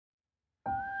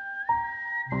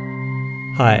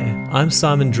Hi, I'm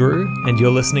Simon Drew, and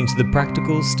you're listening to the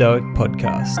Practical Stoic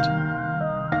Podcast.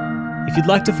 If you'd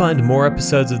like to find more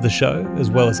episodes of the show,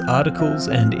 as well as articles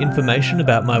and information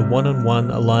about my one-on-one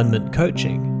alignment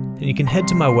coaching, then you can head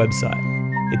to my website.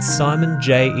 It's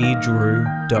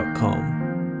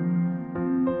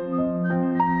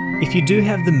simonjedrew.com. If you do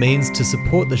have the means to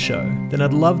support the show, then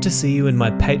I'd love to see you in my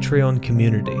Patreon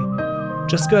community.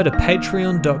 Just go to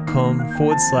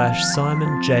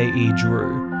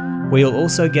patreon.com/SimonJEDrew, where you'll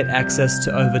also get access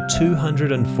to over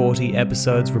 240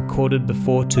 episodes recorded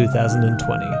before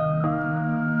 2020.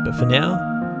 But for now,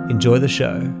 enjoy the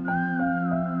show.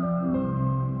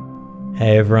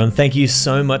 Hey everyone, thank you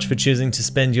so much for choosing to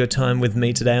spend your time with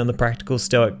me today on the Practical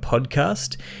Stoic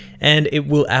Podcast. And it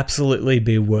will absolutely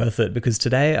be worth it, because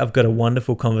today I've got a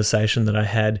wonderful conversation that I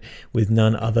had with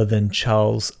none other than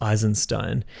Charles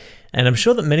Eisenstein. And I'm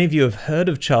sure that many of you have heard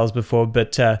of Charles before,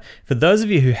 but for those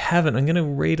of you who haven't, I'm going to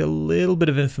read a little bit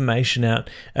of information out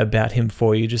about him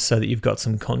for you, just so that you've got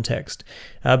some context.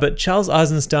 But Charles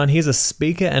Eisenstein, he's a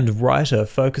speaker and writer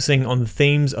focusing on the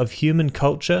themes of human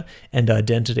culture and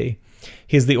identity.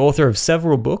 He's the author of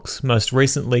several books, most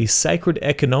recently Sacred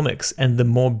Economics and the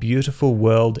More Beautiful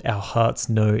World Our Hearts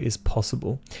Know Is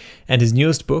Possible, and his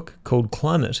newest book called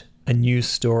Climate, A New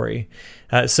Story.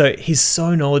 So he's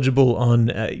so knowledgeable on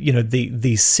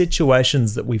the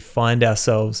situations that we find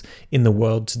ourselves in the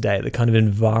world today, the kind of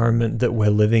environment that we're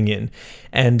living in.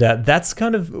 And that's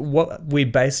kind of what we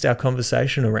based our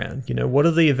conversation around. You know, what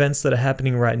are the events that are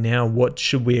happening right now? What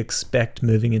should we expect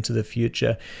moving into the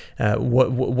future?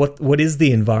 What is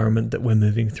the environment that we're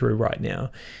moving through right now?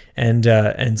 And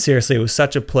seriously, it was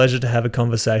such a pleasure to have a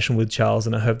conversation with Charles,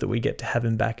 and I hope that we get to have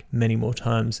him back many more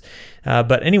times.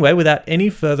 But anyway, without any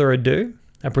further ado,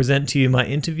 I present to you my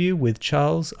interview with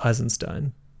Charles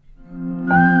Eisenstein.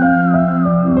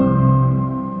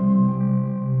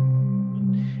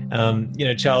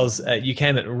 Charles, you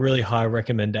came at a really high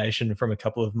recommendation from a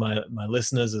couple of my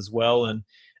listeners as well, and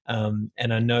I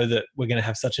know that we're going to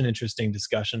have such an interesting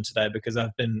discussion today, because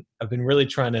I've been really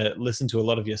trying to listen to a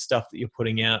lot of your stuff that you're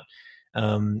putting out,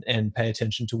 and pay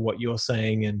attention to what you're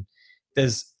saying, and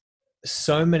there's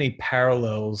so many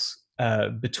parallels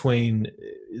between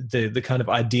the kind of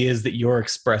ideas that you're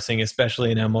expressing,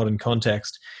 especially in our modern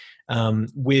context,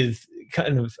 with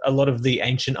kind of a lot of the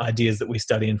ancient ideas that we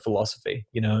study in philosophy,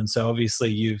 and so obviously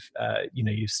you've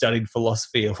studied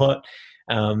philosophy a lot.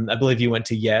 I believe you went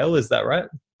to Yale, is that right?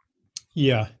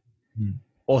 Yeah.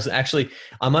 Awesome. Actually,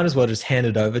 I might as well just hand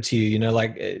it over to you,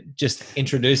 just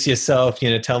introduce yourself,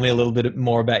 tell me a little bit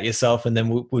more about yourself, and then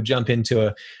we'll jump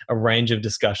into a range of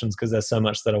discussions, because there's so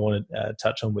much that I want to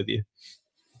touch on with you.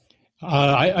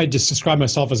 I just describe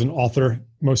myself as an author,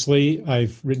 mostly.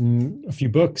 I've written a few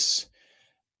books,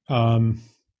 and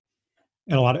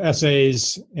a lot of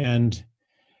essays, and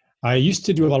I used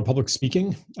to do a lot of public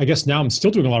speaking. I guess now I'm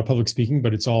still doing a lot of public speaking,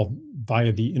 but it's all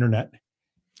via the internet.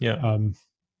 Yeah.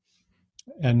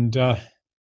 I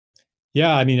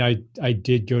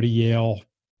did go to Yale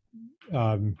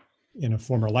in a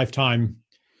former lifetime,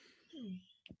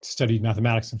 studied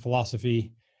mathematics and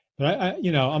philosophy, but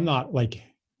I'm not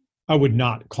I would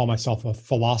not call myself a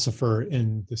philosopher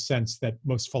in the sense that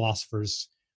most philosophers,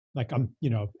 I'm,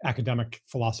 academic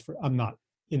philosopher. I'm not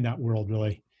in that world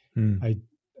really.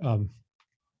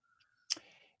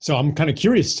 So I'm kind of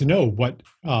curious to know what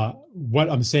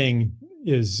I'm saying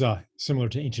is similar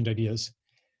to ancient ideas.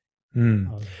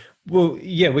 Well,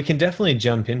 yeah, we can definitely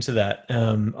jump into that.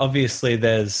 Obviously,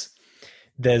 there's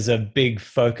a big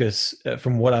focus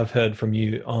from what I've heard from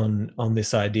you on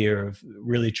this idea of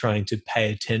really trying to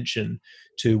pay attention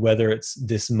to whether it's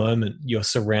this moment, your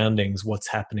surroundings, what's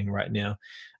happening right now.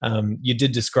 You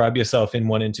did describe yourself in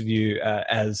one interview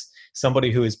as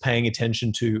somebody who is paying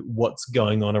attention to what's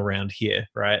going on around here,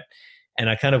 right? And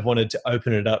I kind of wanted to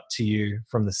open it up to you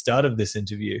from the start of this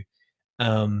interview.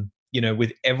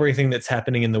 With everything that's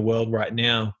happening in the world right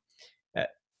now,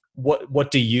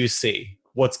 what do you see?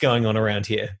 What's going on around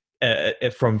here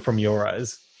from your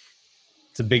eyes?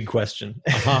 It's a big question.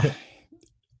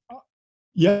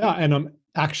 Yeah, and I'm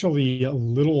actually a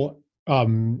little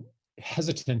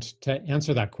hesitant to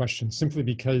answer that question, simply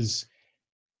because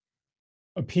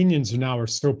opinions now are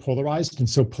so polarized and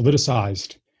so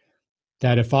politicized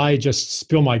that if I just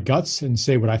spill my guts and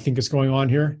say what I think is going on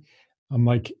here, I'm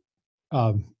like,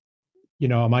 am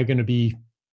I going to be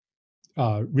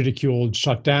ridiculed,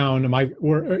 shut down?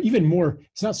 Or even more,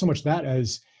 it's not so much that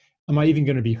as, am I even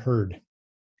going to be heard?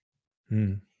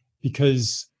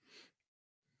 Because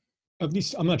at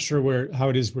least I'm not sure how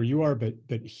it is where you are,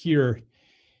 but here,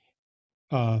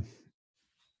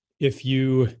 if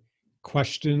you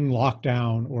question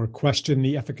lockdown, or question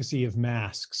the efficacy of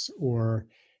masks, or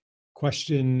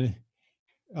question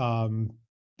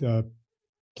the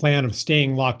plan of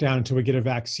staying locked down until we get a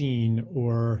vaccine,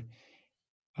 or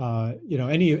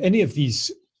any of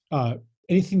these,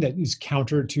 anything that is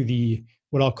counter to the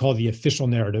what I'll call the official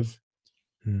narrative,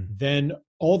 then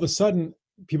all of a sudden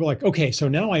people are like, okay, so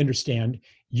now I understand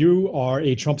you are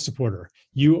a Trump supporter,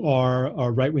 you are a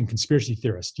right-wing conspiracy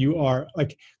theorist, you are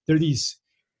like, there are these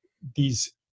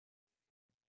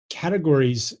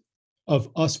categories of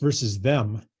us versus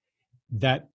them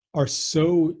that are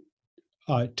so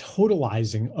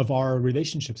totalizing of our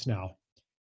relationships now,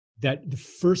 that the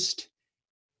first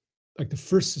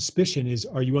suspicion is,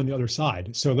 are you on the other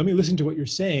side? So let me listen to what you're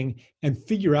saying and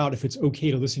figure out if it's okay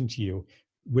to listen to you,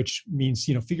 which means,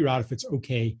 figure out if it's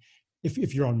okay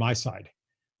if you're on my side.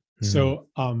 So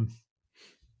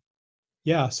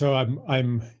so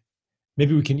I'm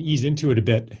maybe we can ease into it a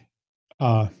bit.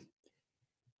 And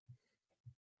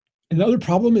the other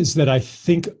problem is that I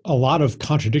think a lot of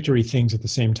contradictory things at the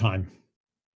same time.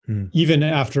 Even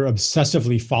after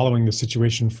obsessively following the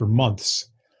situation for months,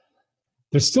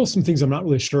 there's still some things I'm not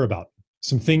really sure about.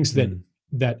 Some things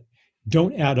that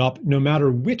don't add up, no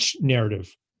matter which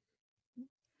narrative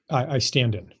I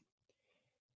stand in.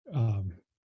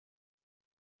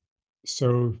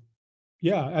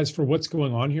 As for what's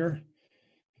going on here,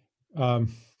 I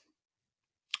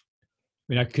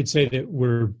could say that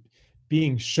we're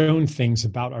being shown things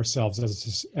about ourselves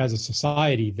as a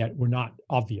society that were not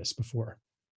obvious before.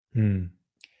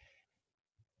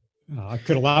 I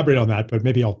could elaborate on that, but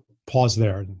maybe I'll pause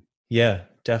there. Yeah,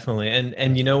 definitely.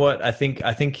 And you know what? I think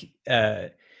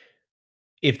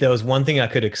if there was one thing I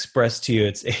could express to you,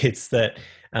 it's that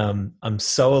I'm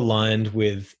so aligned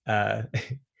with.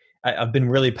 I've been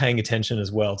really paying attention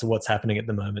as well to what's happening at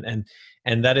the moment,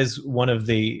 and that is one of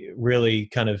the really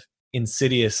kind of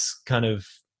insidious kind of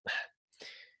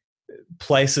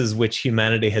places which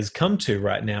humanity has come to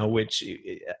right now. Which,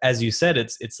 as you said,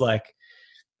 it's like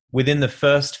within the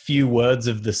first few words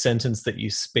of the sentence that you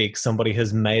speak, somebody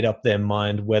has made up their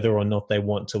mind whether or not they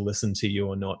want to listen to you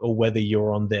or not, or whether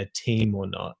you're on their team or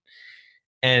not.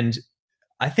 And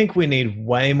I think we need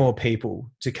way more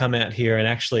people to come out here and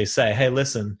actually say, hey,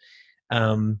 listen,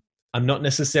 I'm not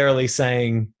necessarily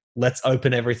saying let's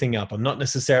open everything up. I'm not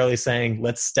necessarily saying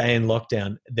let's stay in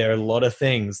lockdown. There are a lot of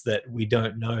things that we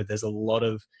don't know. There's a lot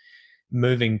of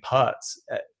moving parts.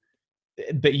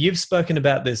 But you've spoken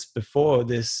about this before,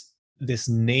 this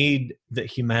need that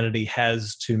humanity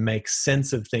has to make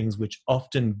sense of things, which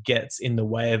often gets in the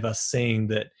way of us seeing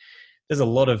that there's a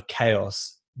lot of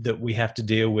chaos that we have to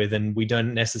deal with, and we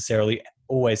don't necessarily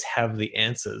always have the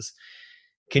answers.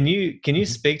 Can you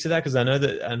speak to that? Because I know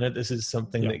this is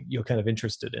something that you're kind of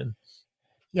interested in.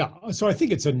 Yeah. So I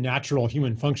think it's a natural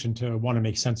human function to want to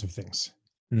make sense of things.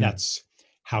 That's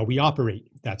how we operate.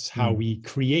 That's how we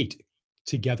create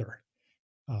together.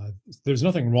 There's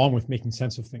nothing wrong with making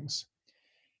sense of things.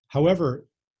 However,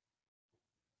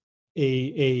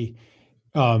 an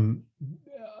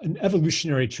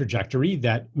evolutionary trajectory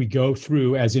that we go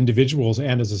through as individuals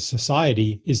and as a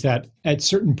society is that at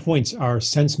certain points our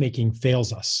sense making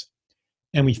fails us,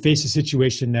 and we face a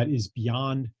situation that is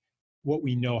beyond what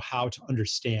we know how to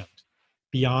understand,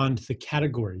 beyond the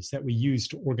categories that we use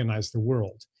to organize the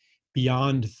world,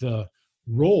 beyond the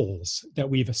roles that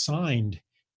we've assigned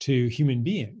to human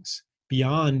beings,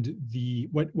 beyond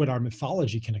what our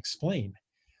mythology can explain.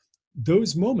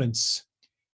 Those moments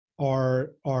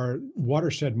are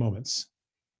watershed moments,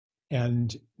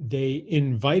 and they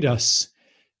invite us.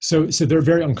 So they're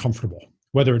very uncomfortable.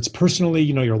 Whether it's personally,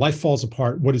 your life falls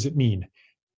apart. What does it mean?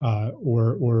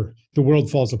 Or the world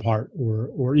falls apart,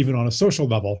 or even on a social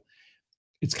level,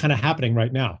 it's kind of happening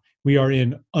right now. We are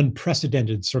in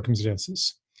unprecedented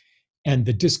circumstances. And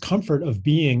the discomfort of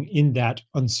being in that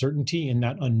uncertainty, in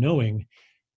that unknowing,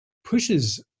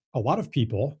 pushes a lot of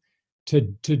people to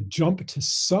jump to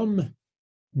some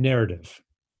narrative,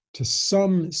 to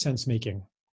some sense making,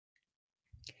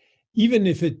 even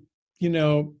if it,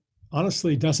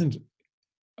 honestly doesn't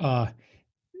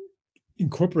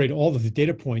incorporate all of the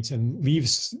data points and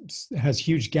has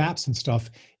huge gaps and stuff.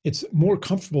 It's more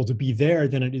comfortable to be there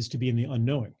than it is to be in the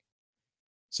unknowing.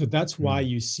 So that's why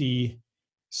you see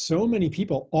so many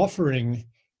people offering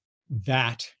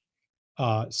that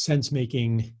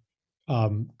sense-making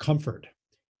comfort.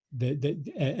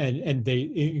 And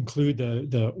they include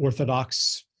the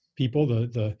orthodox people,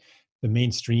 the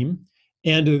mainstream,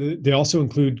 and they also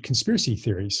include conspiracy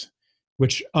theories,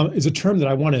 which is a term that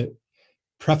I want to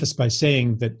preface by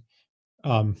saying that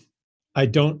I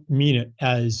don't mean it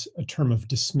as a term of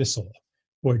dismissal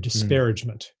or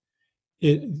disparagement.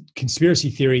 conspiracy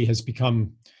theory has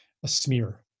become a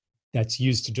smear that's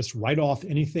used to just write off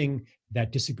anything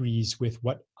that disagrees with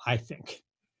what I think,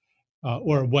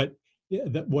 or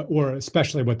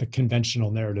especially what the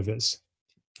conventional narrative is,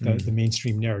 the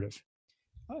mainstream narrative.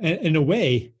 And in a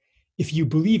way, if you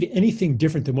believe anything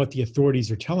different than what the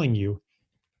authorities are telling you,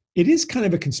 it is kind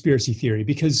of a conspiracy theory,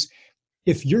 because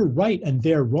if you're right and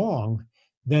they're wrong,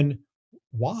 then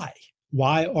why?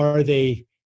 Why are they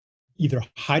either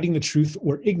hiding the truth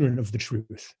or ignorant of the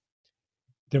truth?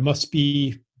 There must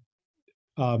be,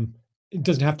 it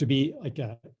doesn't have to be like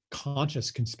a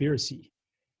conscious conspiracy,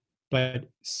 but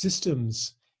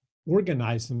systems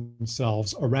organize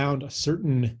themselves around a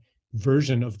certain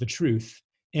version of the truth,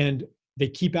 and they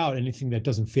keep out anything that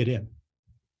doesn't fit in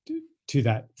to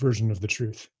that version of the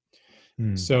truth.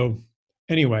 So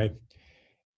anyway,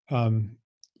 what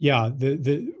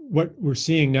we're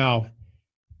seeing now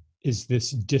is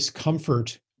this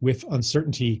discomfort with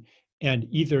uncertainty, and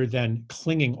either then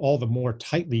clinging all the more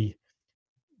tightly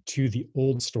to the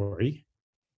old story,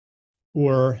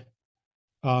 or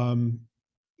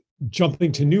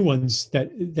jumping to new ones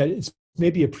that it's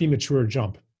maybe a premature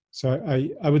jump. So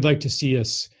I would like to see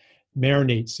us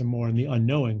marinate some more in the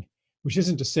unknowing, which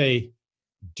isn't to say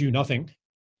do nothing.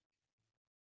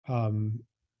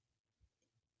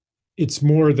 It's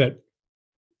more that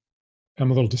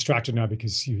I'm a little distracted now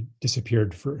because you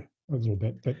disappeared for a little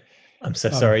bit. But I'm so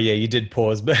sorry. Yeah, you did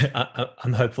pause, but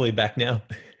I'm hopefully back now.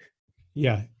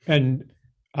 Yeah, and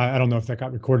I don't know if that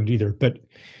got recorded either, but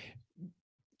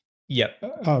yep,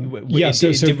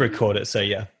 it did record it. So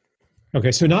yeah.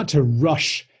 Okay, so not to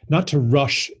rush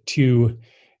to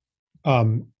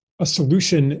a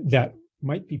solution that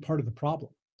might be part of the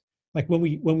problem. Like when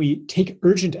we take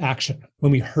urgent action,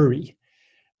 when we hurry,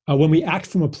 when we act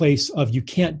from a place of you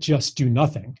can't just do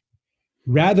nothing,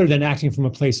 rather than acting from a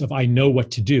place of I know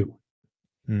what to do.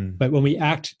 But when we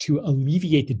act to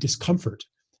alleviate the discomfort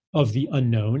of the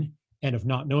unknown and of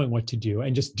not knowing what to do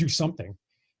and just do something,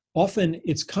 often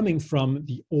it's coming from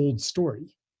the old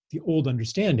story, the old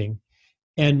understanding,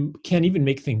 and can even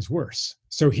make things worse.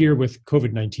 So here with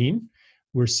COVID-19,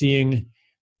 we're seeing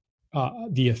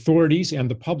the authorities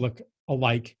and the public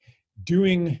alike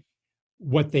doing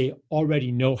what they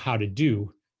already know how to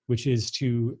do, which is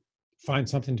to find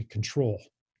something to control.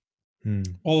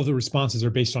 All of the responses are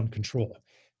based on control.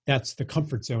 That's the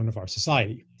comfort zone of our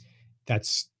society.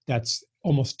 That's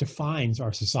almost defines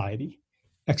our society,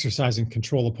 exercising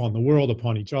control upon the world,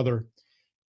 upon each other.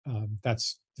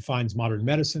 That's defines modern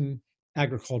medicine,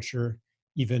 agriculture,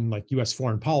 even like U.S.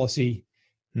 foreign policy.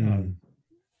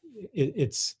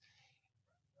 It's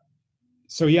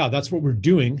so yeah, that's what we're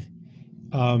doing.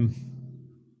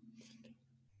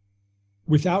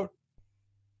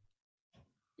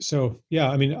 So yeah,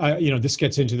 I mean, this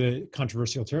gets into the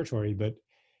controversial territory, but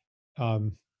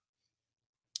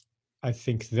I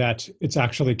think that it's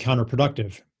actually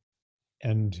counterproductive.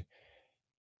 And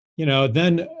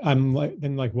then I'm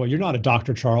like, well, you're not a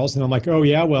doctor, Charles. And I'm like, oh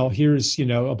yeah, well, here's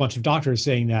a bunch of doctors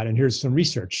saying that, and here's some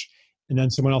research. And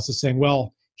then someone else is saying,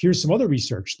 well, here's some other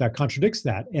research that contradicts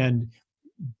that, and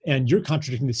you're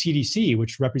contradicting the CDC,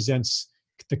 which represents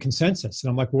the consensus.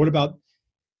 And I'm like, well, what about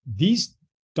these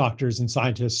doctors and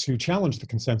scientists who challenge the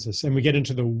consensus? And we get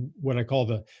into what I call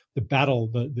the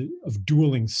battle of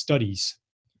dueling studies.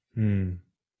 And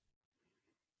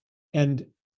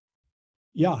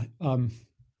yeah,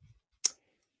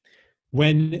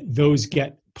 when those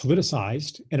get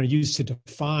politicized and are used to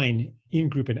define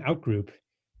in-group and out-group,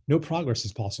 no progress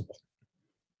is possible.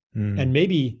 And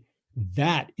maybe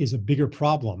that is a bigger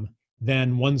problem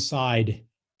than one side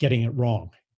getting it wrong.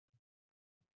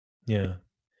 Yeah.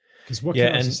 Because what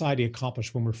can our society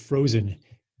accomplish when we're frozen?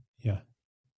 Yeah.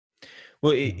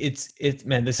 Well, it's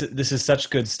man, this is such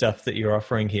good stuff that you're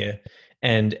offering here.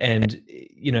 And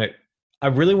I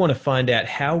really want to find out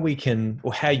how we can,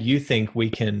 or how you think we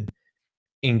can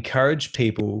encourage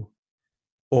people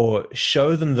or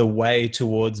show them the way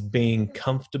towards being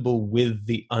comfortable with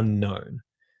the unknown.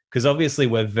 Because obviously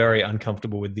we're very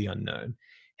uncomfortable with the unknown.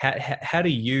 How do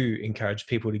you encourage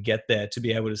people to get there, to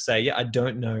be able to say, yeah, I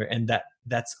don't know, and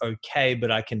that's okay,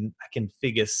 but I can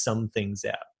figure some things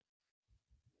out?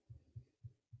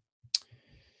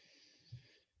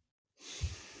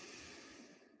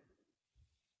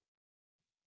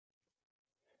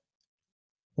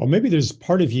 Well, maybe there's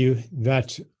part of you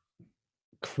that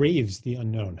craves the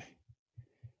unknown,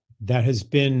 that has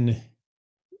been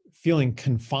feeling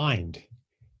confined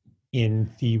in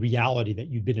the reality that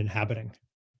you've been inhabiting,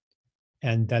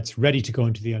 and that's ready to go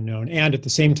into the unknown, and at the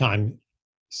same time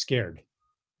scared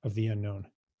of the unknown.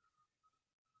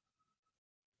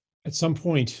 At some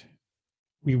point,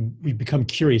 we become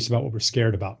curious about what we're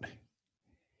scared about,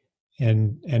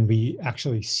 and we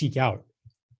actually seek out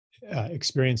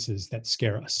experiences that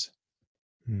scare us,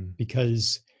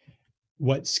 because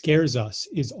what scares us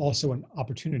is also an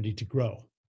opportunity to grow.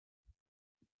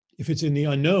 If it's in the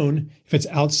unknown, if it's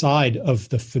outside of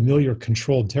the familiar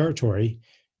controlled territory,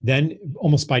 then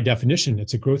almost by definition,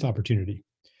 it's a growth opportunity.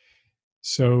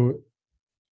 So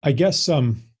I guess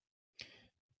so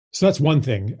that's one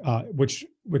thing, which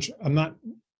I'm not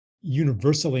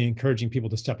universally encouraging people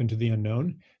to step into the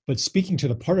unknown, but speaking to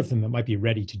the part of them that might be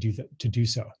ready to do that, to do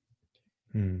so.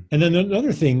 And then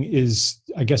another thing is,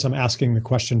 I guess I'm asking the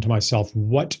question to myself,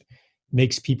 what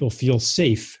makes people feel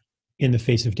safe in the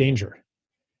face of danger?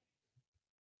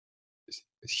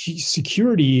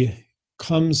 Security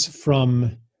comes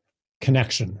from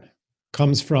connection,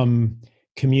 comes from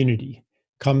community,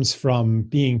 comes from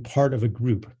being part of a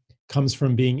group, comes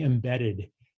from being embedded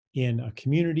in a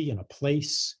community, in a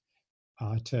place,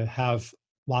 to have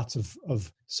lots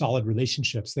of solid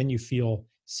relationships. Then you feel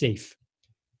safe.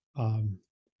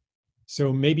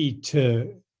 So maybe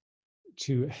to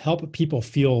help people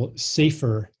feel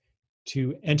safer,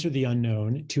 to enter the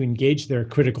unknown, to engage their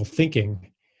critical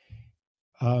thinking,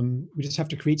 we just have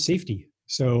to create safety.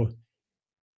 So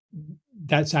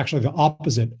that's actually the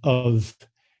opposite of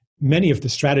many of the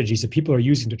strategies that people are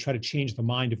using to try to change the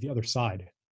mind of the other side,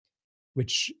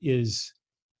 which is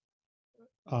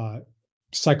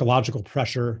psychological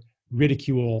pressure,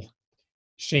 ridicule,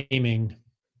 shaming.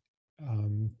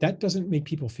 That doesn't make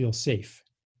people feel safe.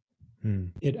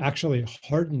 It actually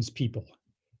hardens people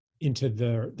into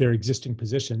their existing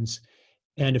positions.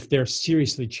 And if they're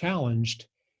seriously challenged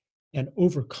and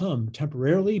overcome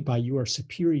temporarily by your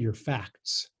superior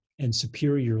facts and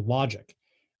superior logic,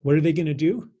 what are they going to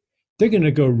do? They're going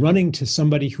to go running to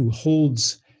somebody who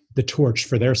holds the torch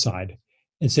for their side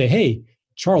and say, hey,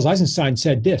 Charles Eisenstein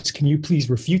said this. Can you please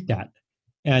refute that?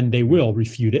 And they will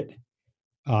refute it.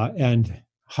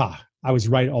 I was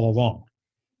right all along.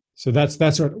 So that's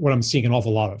what I'm seeing an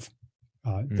awful lot of.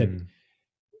 That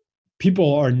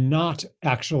people are not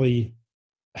actually,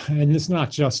 and it's not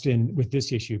just with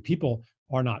this issue, people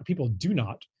do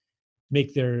not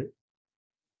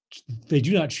they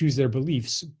do not choose their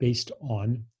beliefs based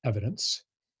on evidence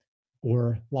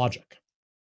or logic.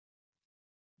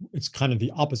 It's kind of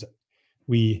the opposite.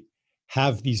 We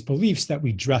have these beliefs that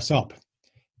we dress up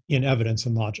in evidence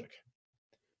and logic.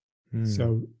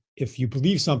 So if you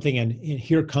believe something and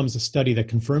here comes a study that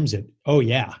confirms it, oh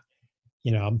yeah,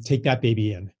 take that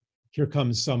baby in. Here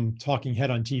comes some talking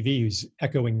head on TV who's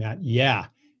echoing that, yeah,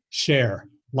 share,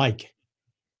 like.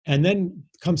 And then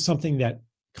comes something that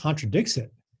contradicts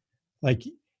it. Like,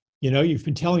 you've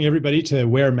been telling everybody to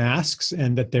wear masks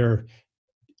and that they're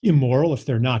immoral if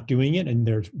they're not doing it and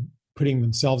they're putting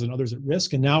themselves and others at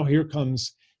risk. And now here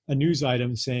comes a news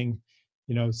item saying,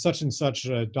 such and such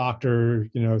a doctor,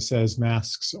 says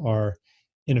masks are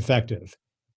ineffective.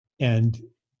 And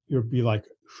you'll be like,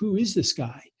 who is this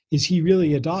guy? Is he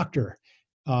really a doctor?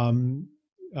 What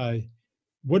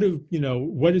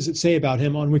does it say about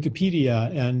him on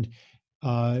Wikipedia? And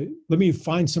let me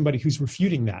find somebody who's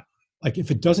refuting that. Like,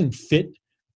 if it doesn't fit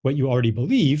what you already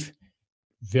believe,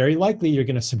 very likely you're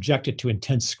going to subject it to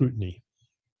intense scrutiny.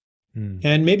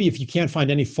 And maybe if you can't find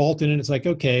any fault in it, it's like,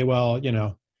 okay, well,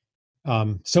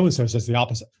 so-and-so says the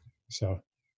opposite. So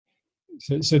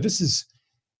this is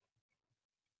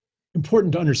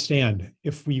important to understand.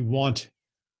 If we want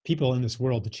people in this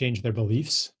world to change their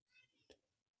beliefs,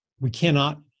 we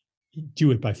cannot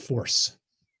do it by force.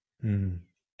 And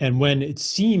when it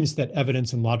seems that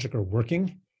evidence and logic are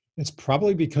working, it's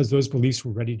probably because those beliefs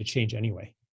were ready to change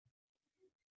anyway.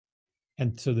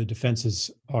 And so the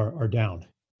defenses are down.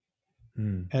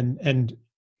 And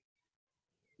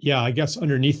yeah, I guess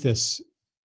underneath this,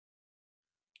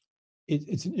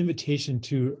 it's an invitation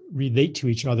to relate to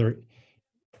each other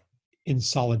in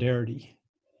solidarity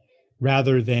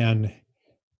rather than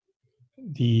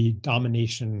the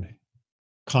domination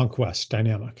conquest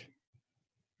dynamic.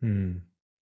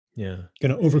 Yeah.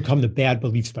 Going to overcome the bad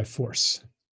beliefs by force,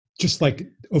 just like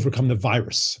overcome the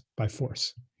virus by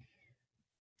force.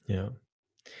 Yeah.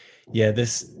 Yeah.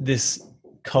 This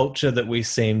culture that we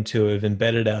seem to have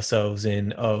embedded ourselves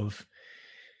in of,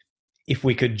 if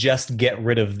we could just get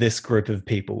rid of this group of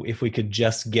people, if we could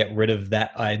just get rid of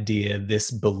that idea,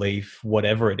 this belief,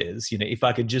 whatever it is, if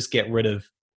I could just get rid of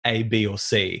A, B, or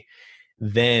C,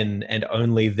 then and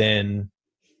only then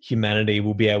humanity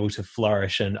will be able to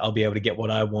flourish and I'll be able to get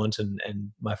what I want and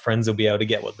my friends will be able to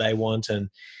get what they want. And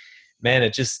man,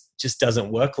 it just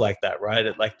doesn't work like that, right?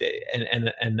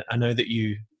 And I know that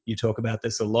you talk about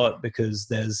this a lot because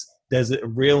there's there's a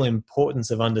real importance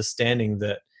of understanding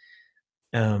that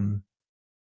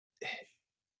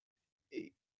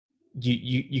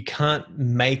you can't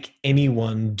make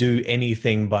anyone do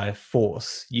anything by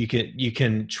force. You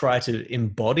can try to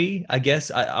embody, I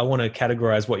guess. I want to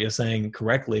categorize what you're saying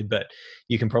correctly, but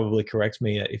you can probably correct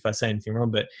me if I say anything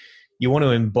wrong. But you want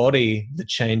to embody the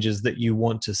changes that you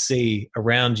want to see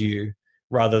around you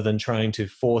rather than trying to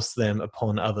force them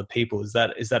upon other people. Is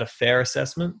that a fair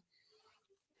assessment?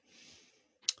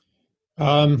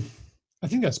 I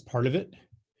think that's part of it.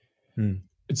 Hmm.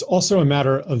 It's also a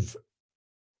matter of,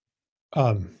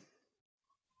 I'm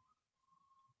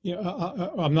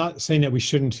not saying that we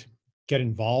shouldn't get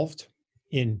involved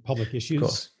in public issues, of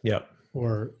course, yeah,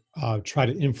 or try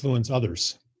to influence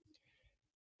others.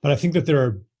 But I think that there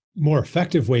are more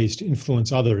effective ways to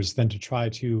influence others than to try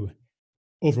to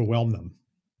overwhelm them.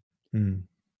 Hmm.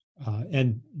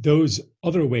 And those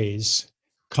other ways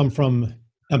come from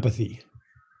empathy,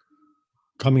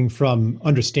 coming from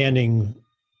understanding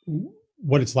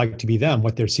what it's like to be them,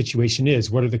 what their situation is,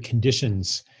 what are the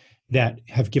conditions that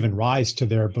have given rise to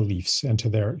their beliefs and to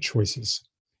their choices,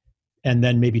 and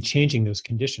then maybe changing those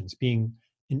conditions, being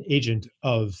an agent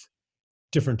of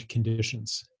different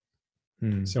conditions.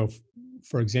 So,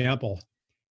 for example,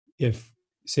 if,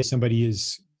 say, somebody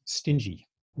is stingy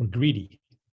or greedy,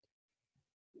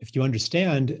 if you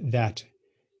understand that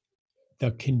the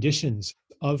conditions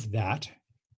of that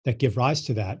give rise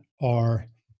to that are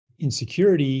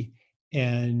insecurity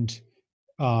and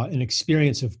an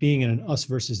experience of being in an us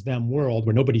versus them world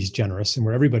where nobody's generous and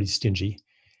where everybody's stingy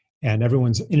and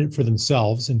everyone's in it for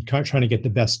themselves and trying to get the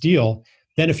best deal,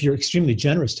 then if you're extremely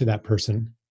generous to that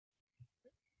person,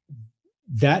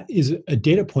 that is a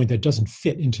data point that doesn't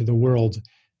fit into the world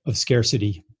of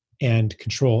scarcity and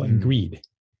control and greed.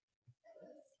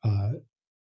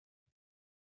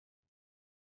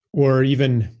 Or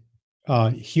even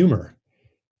humor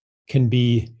can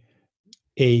be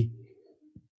a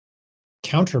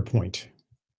counterpoint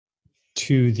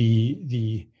to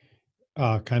the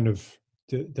kind of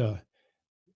the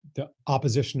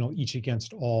oppositional each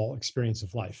against all experience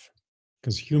of life,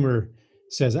 because humor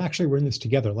says, actually, we're in this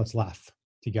together, let's laugh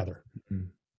together.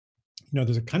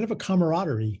 There's a kind of a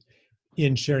camaraderie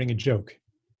in sharing a joke.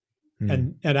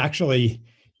 And actually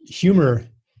humor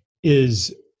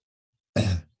is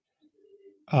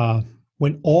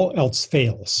when all else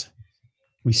fails,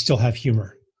 we still have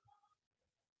humor.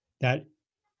 That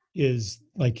is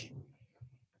like,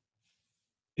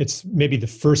 it's maybe the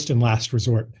first and last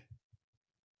resort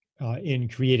in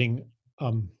creating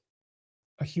a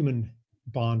human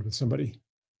bond with somebody.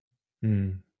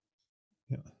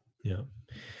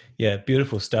 Yeah,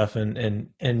 beautiful stuff. And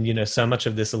so much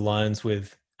of this aligns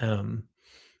with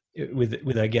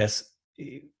I guess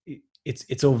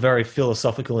it's all very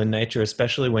philosophical in nature,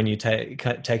 especially when you take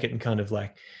it and kind of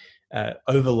like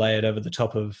overlay it over the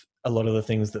top of a lot of the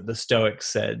things that the Stoics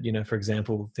said. For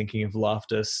example, thinking of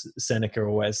laughter, Seneca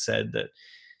always said that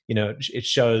it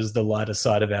shows the lighter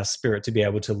side of our spirit to be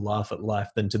able to laugh at life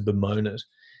than to bemoan it.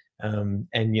 And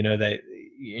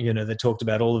they talked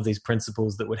about all of these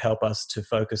principles that would help us to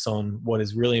focus on what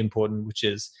is really important, which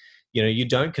is you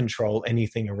don't control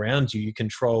anything around you. You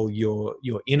control your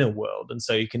inner world. And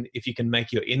so if you can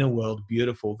make your inner world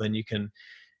beautiful, then you can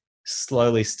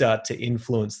slowly start to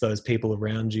influence those people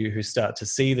around you who start to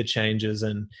see the changes.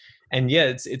 And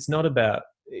yeah, it's not about,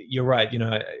 you're right,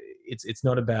 it's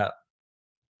not about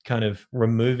kind of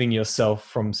removing yourself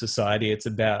from society. It's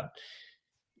about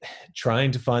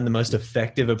trying to find the most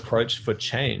effective approach for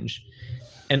change.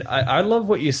 And I love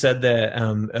what you said there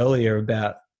earlier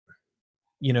about,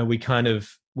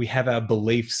 we have our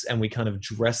beliefs and we kind of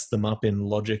dress them up in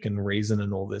logic and reason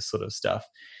and all this sort of stuff.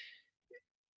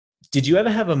 Did you ever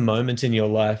have a moment in your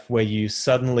life where you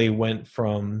suddenly went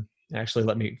from, actually,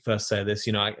 let me first say this,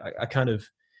 I kind of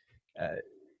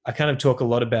talk a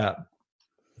lot about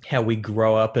how we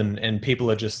grow up and people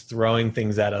are just throwing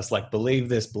things at us like, believe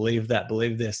this, believe that,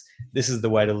 believe this is the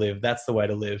way to live, that's the way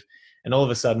to live. And all of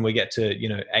a sudden we get to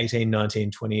 18, 19,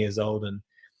 20 years old, and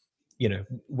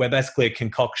we're basically a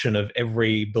concoction of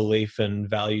every belief and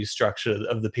value structure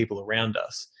of the people around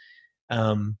us.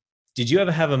 Did you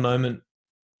ever have a moment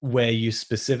where you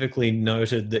specifically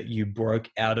noted that you broke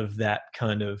out of that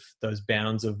kind of those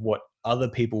bounds of what other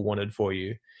people wanted for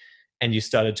you, and you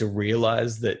started to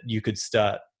realize that you could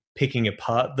start picking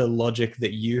apart the logic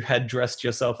that you had dressed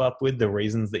yourself up with, the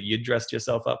reasons that you dressed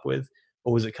yourself up with?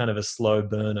 Or was it kind of a slow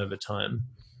burn over time?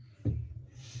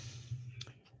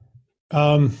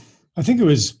 I think it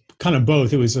was kind of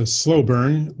both. It was a slow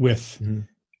burn with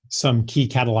some key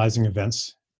catalyzing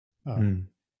events.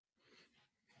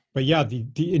 but yeah,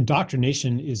 the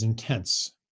indoctrination is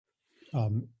intense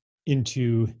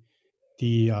into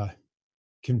the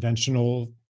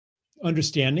conventional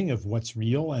understanding of what's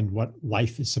real and what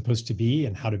life is supposed to be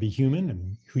and how to be human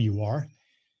and who you are.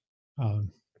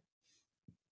 Um,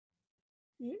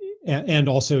 and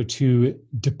also to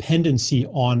dependency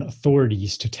on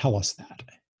authorities to tell us that.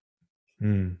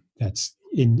 That's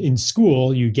in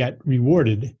school, you get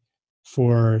rewarded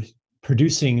for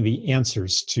producing the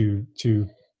answers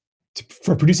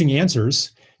for producing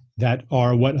answers that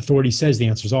are what authority says the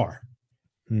answers are.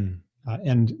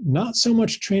 And not so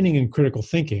much training in critical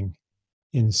thinking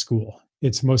in school.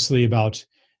 It's mostly about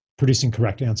producing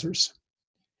correct answers.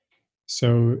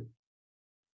 So,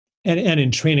 and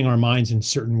in training our minds in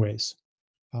certain ways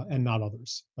and not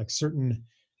others. Like certain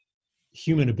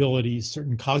human abilities,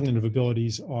 certain cognitive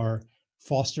abilities are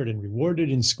fostered and rewarded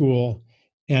in school,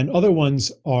 and other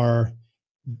ones are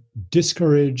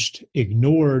discouraged,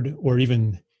 ignored, or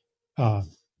even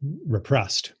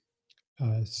repressed,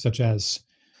 such as,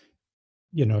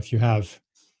 if you have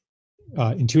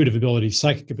intuitive abilities,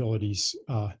 psychic abilities,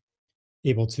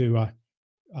 able to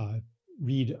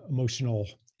read emotional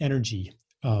energy,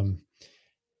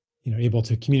 able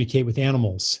to communicate with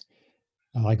animals,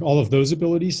 like all of those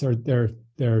abilities,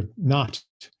 they're not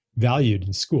valued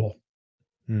in school.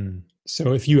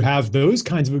 So if you have those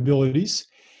kinds of abilities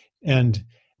and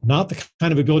not the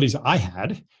kind of abilities I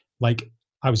had, like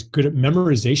I was good at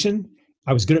memorization,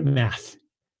 I was good at math,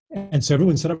 and so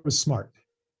everyone said I was smart.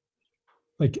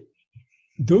 Like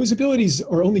those abilities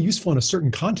are only useful in a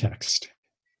certain context.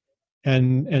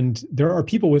 And there are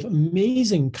people with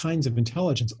amazing kinds of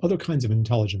intelligence, other kinds of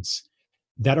intelligence,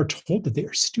 that are told that they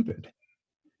are stupid.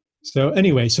 So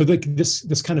anyway, so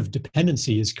this kind of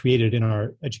dependency is created in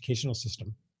our educational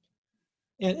system.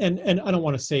 And I don't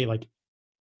want to say like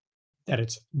that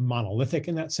it's monolithic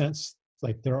in that sense.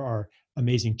 Like there are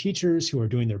amazing teachers who are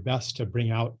doing their best to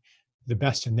bring out the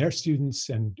best in their students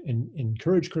and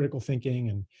encourage critical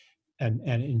thinking and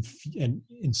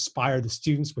inspire the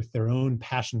students with their own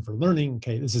passion for learning.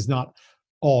 Okay, this is not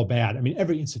all bad. I mean,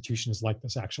 every institution is like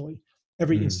this, actually.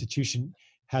 Every institution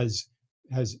has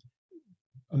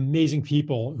amazing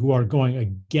people who are going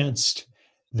against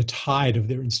the tide of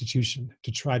their institution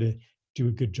to try to do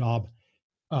a good job.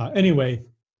 Anyway,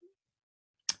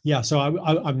 yeah, so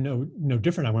I'm no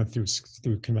different. I went through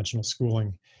conventional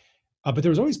schooling, but there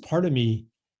was always part of me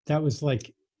that was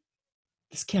like,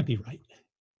 this can't be right.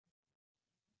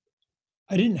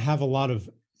 I didn't have a lot of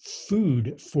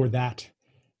food for that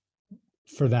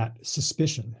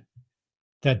suspicion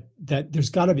that there's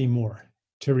got to be more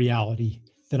to reality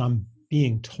than I'm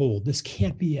being told. This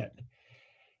can't be it.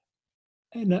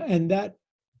 And that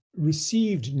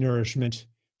received nourishment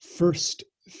first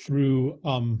through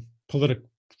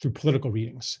political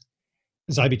readings,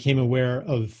 as I became aware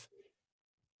of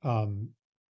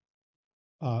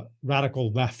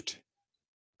radical left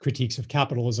critiques of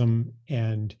capitalism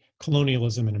and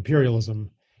colonialism and imperialism.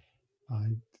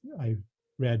 I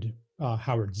read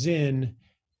Howard Zinn.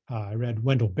 I read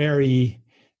Wendell Berry.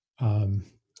 I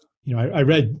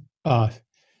read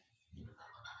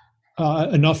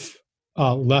enough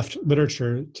left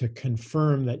literature to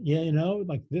confirm that,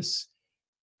 like this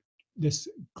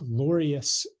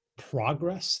glorious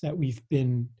progress that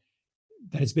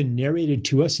has been narrated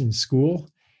to us in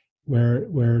school,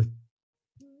 where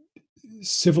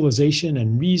civilization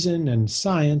and reason and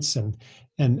science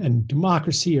and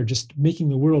democracy are just making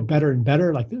the world better and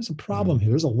better. Like there's a problem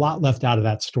here. There's a lot left out of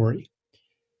that story.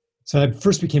 So I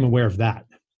first became aware of that.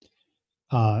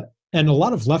 And a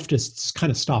lot of leftists kind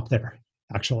of stopped there,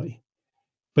 actually.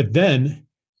 But then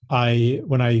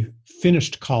when I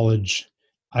finished college,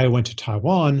 I went to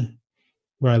Taiwan,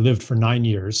 where I lived for 9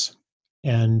 years.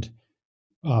 And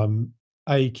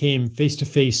I came face to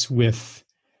face with,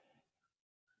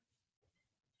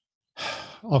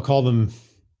 I'll call them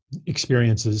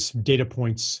experiences, data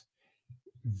points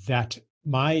that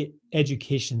my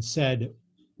education said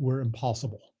were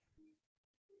impossible.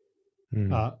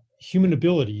 Human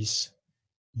abilities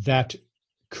that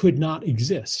could not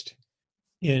exist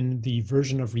in the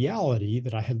version of reality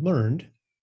that I had learned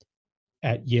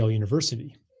at Yale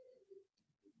University.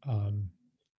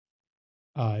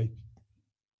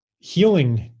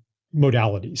 Healing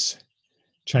modalities,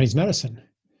 Chinese medicine,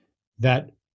 that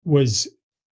was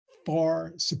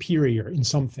far superior in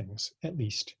some things, at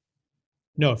least.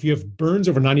 No, if you have burns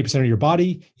over 90% of your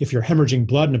body, if you're hemorrhaging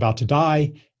blood and about to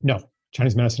die, no,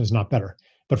 Chinese medicine is not better.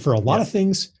 But for a lot of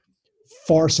things,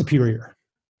 far superior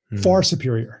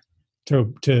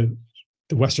to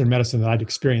the Western medicine that I'd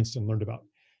experienced and learned about.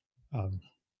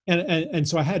 And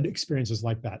so I had experiences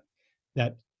like that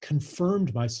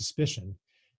confirmed my suspicion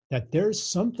that there's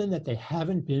something that they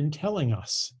haven't been telling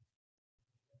us.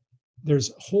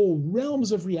 There's whole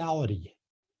realms of reality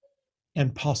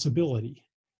and possibility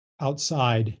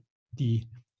outside the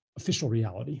official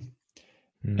reality.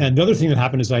 And the other thing that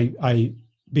happened is I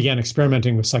began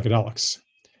experimenting with psychedelics,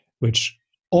 which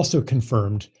also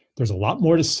confirmed there's a lot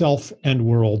more to self and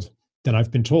world than I've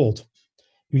been told.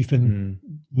 We've been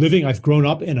living, I've grown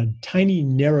up in a tiny,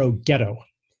 narrow ghetto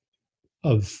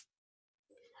of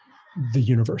the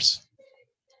universe.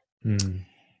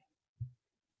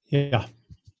 Yeah.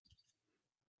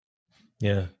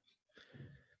 Yeah.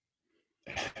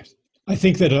 I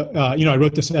think that, I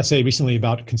wrote this essay recently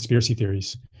about conspiracy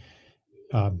theories.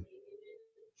 I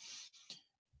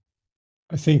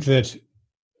think that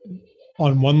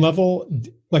on one level,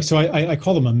 I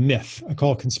call them a myth. I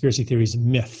call conspiracy theories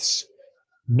myths,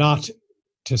 not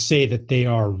to say that they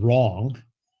are wrong,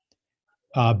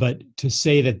 but to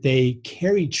say that they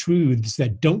carry truths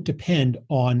that don't depend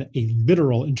on a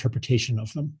literal interpretation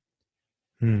of them.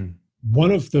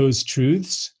 One of those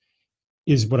truths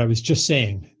is what I was just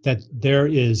saying, that there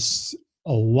is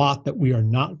a lot that we are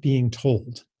not being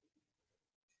told.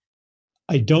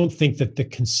 I don't think that the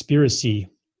conspiracy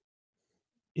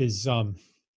is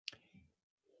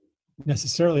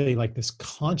necessarily like this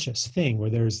conscious thing where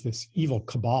there's this evil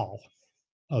cabal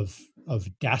of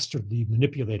dastardly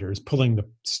manipulators pulling the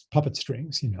puppet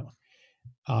strings,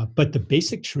 but the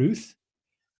basic truth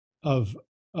of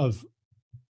a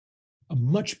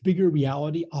much bigger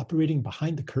reality operating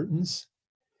behind the curtains,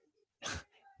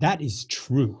 that is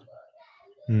true.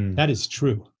 That is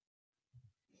true,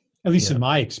 at least in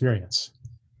my experience.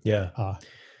 Yeah.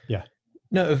 Yeah.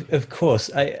 No, of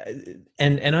course. I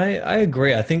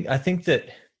agree. I think that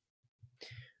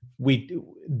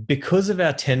because of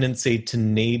our tendency to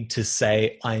need to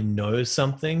say, I know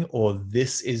something, or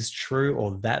this is true,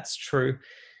 or that's true,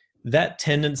 that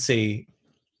tendency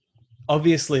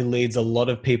obviously leads a lot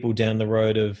of people down the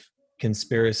road of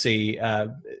conspiracy,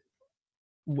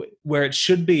 where it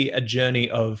should be a journey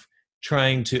of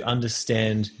trying to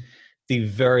understand the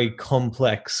very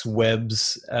complex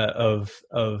webs of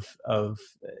the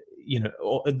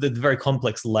very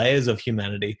complex layers of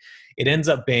humanity. It ends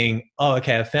up being, oh,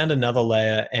 okay, I found another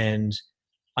layer and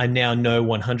I now know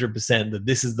 100% that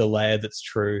this is the layer that's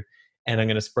true, and I'm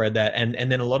going to spread that.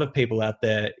 And then a lot of people out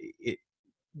there,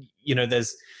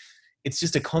 it's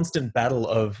just a constant battle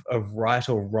of right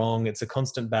or wrong. It's a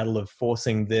constant battle of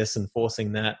forcing this and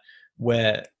forcing that,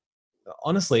 where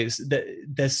honestly,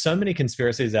 there's so many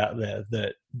conspiracies out there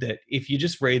that if you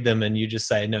just read them and you just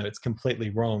say, no, it's completely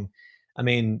wrong. I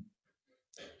mean,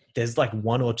 there's like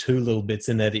one or two little bits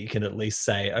in there that you can at least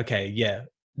say, okay, yeah,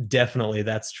 definitely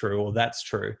that's true, or that's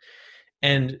true.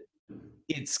 And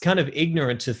it's kind of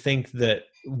ignorant to think that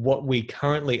what we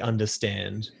currently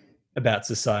understand about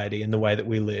society and the way that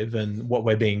we live and what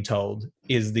we're being told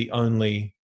is the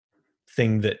only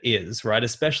thing that is, right?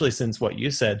 Especially since what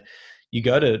you said, you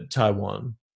go to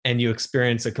Taiwan and you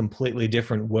experience a completely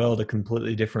different world, a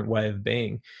completely different way of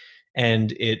being.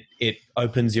 And it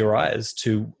opens your eyes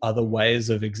to other ways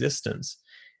of existence.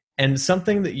 And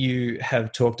something that you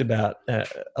have talked about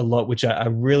a lot, which I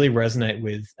really resonate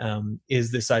with,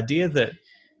 is this idea that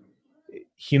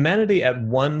humanity at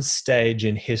one stage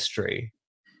in history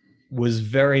was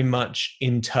very much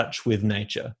in touch with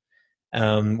nature,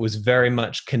 was very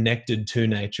much connected to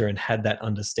nature and had that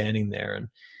understanding there. And,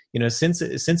 since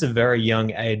a very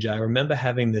young age, I remember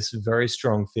having this very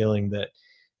strong feeling that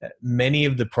many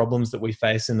of the problems that we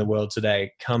face in the world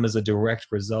today come as a direct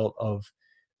result of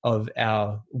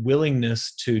our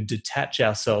willingness to detach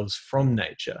ourselves from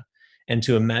nature and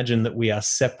to imagine that we are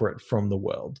separate from the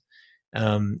world.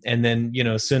 And then,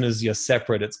 as soon as you're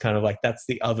separate, it's kind of like, that's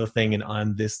the other thing and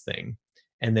I'm this thing.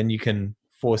 And then you can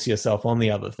force yourself on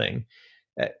the other thing.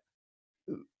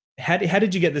 How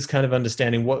did you get this kind of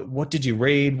understanding? What did you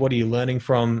read? What are you learning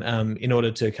from in order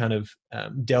to kind of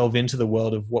delve into the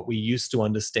world of what we used to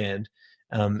understand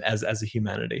as a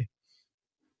humanity?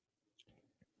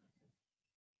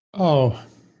 Oh,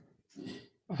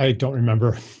 I don't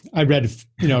remember. I read,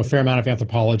 a fair amount of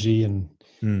anthropology and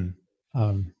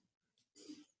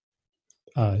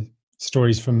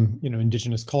stories from,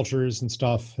 indigenous cultures and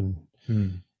stuff. And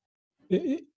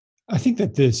I think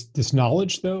that this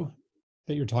knowledge, though,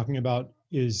 that you're talking about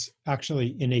is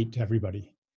actually innate to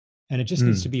everybody. And it just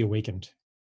needs to be awakened.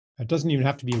 It doesn't even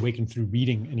have to be awakened through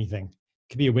reading anything. It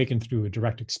can be awakened through a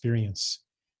direct experience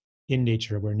in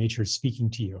nature, where nature is speaking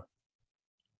to you.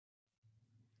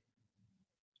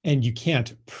 And you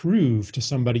can't prove to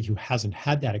somebody who hasn't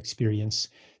had that experience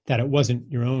that it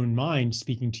wasn't your own mind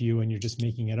speaking to you and you're just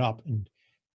making it up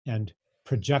and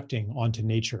projecting onto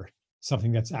nature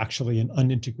something that's actually an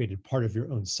unintegrated part of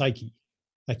your own psyche.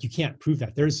 Like, you can't prove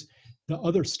that. There's the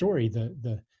other story,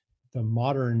 the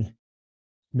modern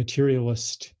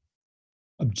materialist,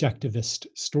 objectivist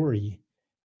story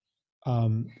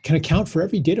can account for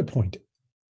every data point,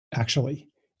 actually.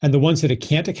 And the ones that it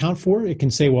can't account for, it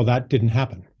can say, well, that didn't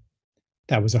happen.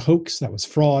 That was a hoax. That was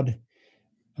fraud.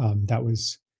 That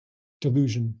was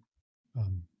delusion.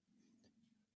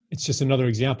 It's just another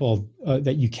example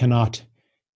that you cannot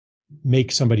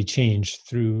make somebody change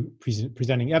through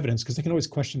presenting evidence, because they can always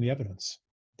question the evidence.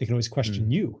 They can always question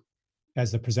you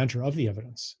as the presenter of the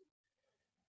evidence.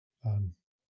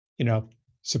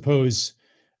 Suppose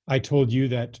I told you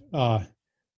that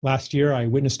last year I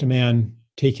witnessed a man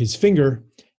take his finger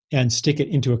and stick it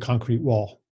into a concrete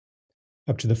wall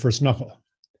up to the first knuckle,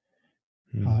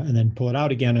 and then pull it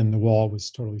out again, and the wall was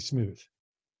totally smooth.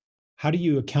 How do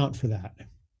you account for that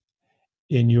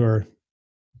in your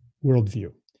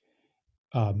worldview?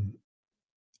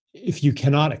 If you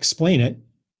cannot explain it,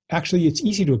 actually, it's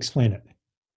easy to explain it.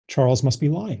 Charles must be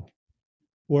lying.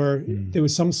 Or there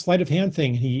was some sleight of hand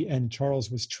thing, and Charles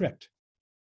was tricked.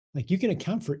 Like, you can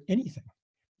account for anything.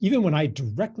 Even when I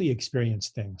directly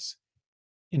experienced things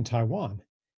in Taiwan,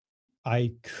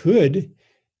 I could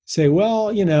say,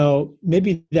 well,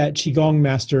 maybe that Qigong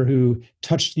master who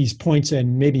touched these points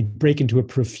and maybe break into a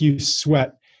profuse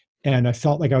sweat, and I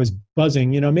felt like I was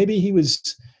buzzing, maybe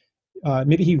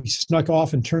he snuck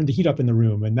off and turned the heat up in the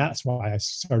room, and that's why I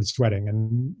started sweating.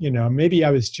 And, maybe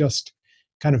I was just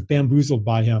kind of bamboozled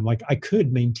by him. Like, I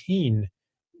could maintain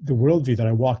the worldview that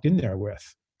I walked in there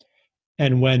with.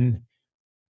 And when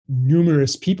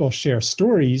numerous people share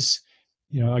stories,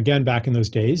 again, back in those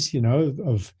days,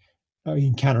 of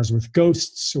encounters with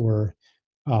ghosts or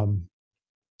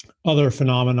other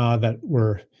phenomena that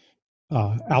were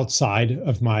outside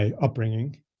of my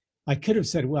upbringing, I could have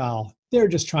said, well, they're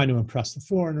just trying to impress the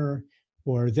foreigner,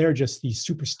 or they're just these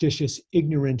superstitious,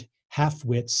 ignorant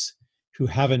half-wits who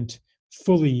haven't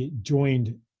fully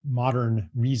joined modern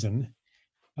reason.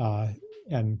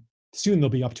 And soon they'll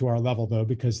be up to our level, though,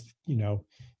 because,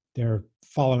 they're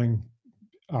following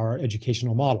our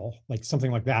educational model, like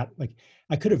something like that. Like,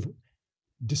 I could have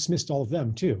dismissed all of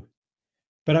them too.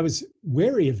 But I was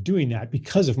wary of doing that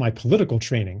because of my political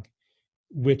training,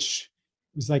 which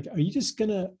was like, are you just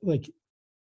gonna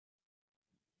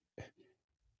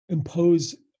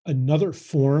impose another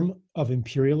form of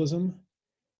imperialism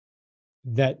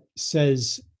that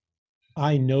says,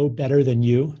 I know better than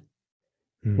you?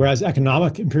 Whereas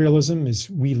economic imperialism is,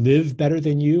 we live better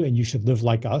than you and you should live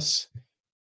like us.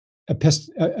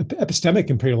 Epistemic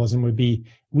imperialism would be,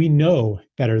 we know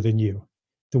better than you.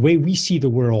 The way we see the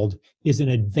world is an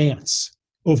advance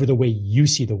over the way you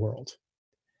see the world.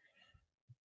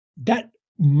 That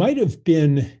might have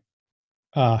been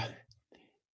a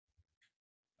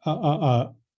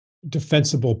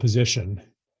defensible position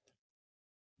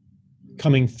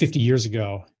coming 50 years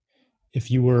ago,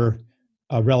 if you were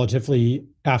a relatively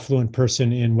affluent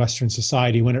person in Western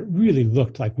society, when it really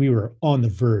looked like we were on the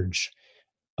verge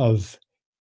of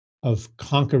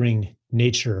conquering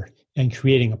nature and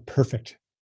creating a perfect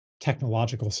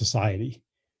technological society.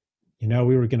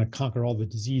 We were going to conquer all the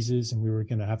diseases, and we were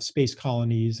going to have space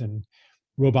colonies and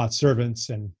robot servants.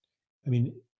 And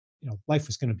life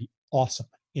was going to be awesome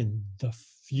in the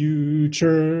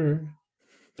future.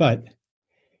 But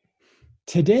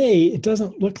today, it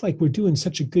doesn't look like we're doing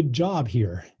such a good job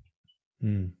here,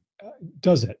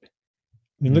 does it?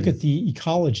 Look at the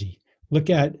ecology, look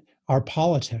at our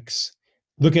politics,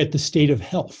 look at the state of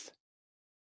health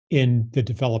in the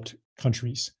developed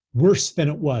countries. Worse than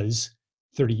it was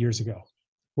 30 years ago,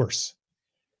 worse.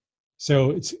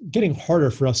 So it's getting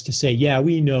harder for us to say, yeah,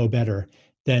 we know better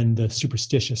than the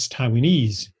superstitious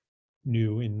Taiwanese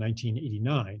knew in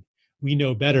 1989. We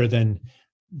know better than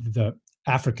the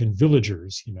African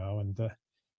villagers, and the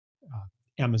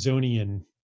Amazonian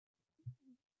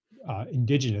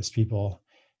indigenous people.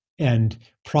 And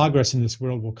progress in this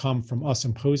world will come from us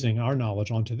imposing our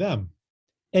knowledge onto them,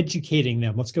 educating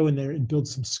them. Let's go in there and build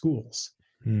some schools.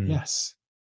 Yes,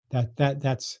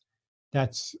 that's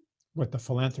what the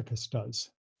philanthropist does.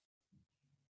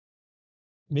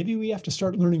 Maybe we have to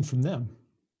start learning from them.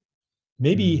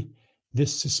 Maybe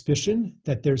this suspicion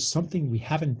that there's something we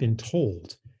haven't been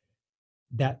told,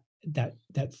 that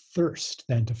thirst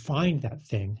then to find that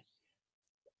thing,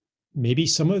 maybe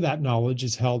some of that knowledge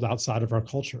is held outside of our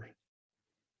culture.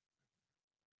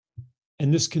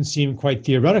 And this can seem quite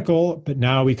theoretical, but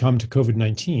now we come to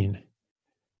COVID-19,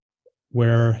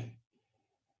 where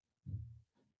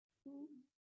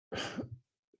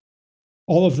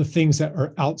all of the things that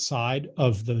are outside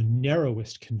of the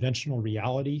narrowest conventional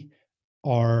reality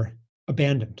are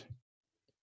abandoned.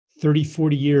 30,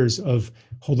 40 years of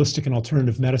holistic and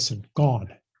alternative medicine, gone,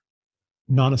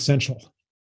 non-essential.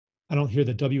 I don't hear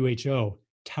the WHO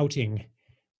touting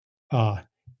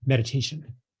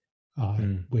meditation,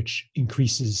 which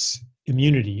increases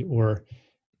immunity. Or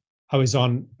I was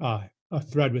on a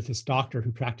thread with this doctor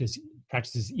who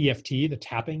practices EFT, the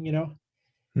tapping,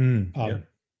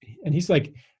 and he's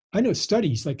like, I know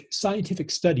studies, like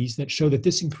scientific studies, that show that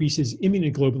this increases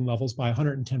immunoglobulin levels by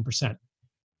 110%,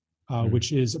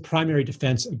 which is a primary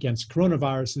defense against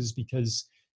coronaviruses, because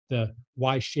the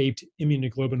Y-shaped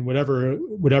immunoglobulin,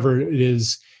 whatever it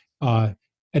is,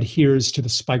 adheres to the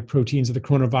spike proteins of the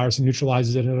coronavirus and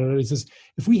neutralizes it. It says,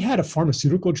 if we had a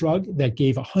pharmaceutical drug that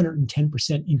gave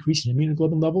 110% increase in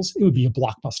immunoglobulin levels, it would be a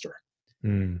blockbuster.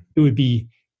 It would be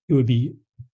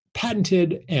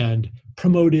patented and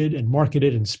promoted and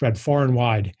marketed and spread far and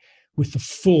wide with the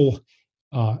full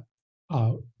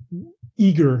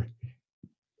eager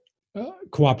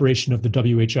cooperation of the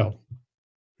WHO.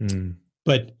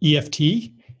 But EFT,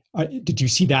 did you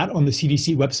see that on the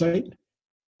CDC website,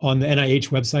 on the NIH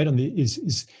website?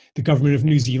 Is the government of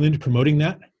New Zealand promoting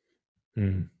that,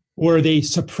 or are they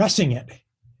suppressing it,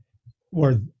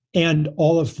 and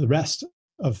all of the rest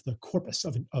of the corpus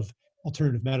of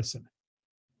alternative medicine?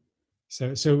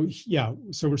 So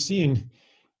we're seeing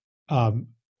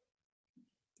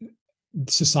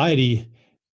society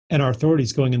and our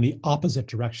authorities going in the opposite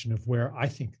direction of where I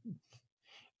think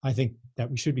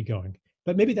that we should be going.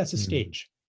 But maybe that's a stage.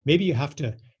 Maybe you have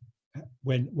to,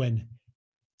 when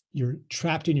you're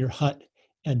trapped in your hut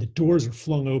and the doors are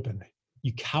flung open,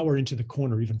 you cower into the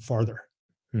corner even farther.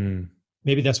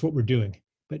 Maybe that's what we're doing.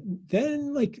 But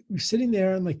then, like, we're sitting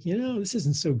there and like, this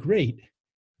isn't so great.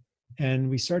 And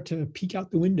we start to peek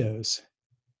out the windows,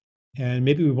 and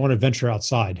maybe we want to venture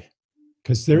outside,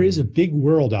 because there is a big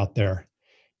world out there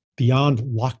beyond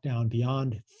lockdown,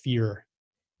 beyond fear,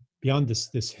 beyond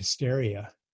this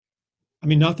hysteria. I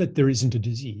mean, not that there isn't a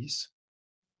disease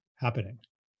happening,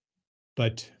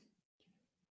 but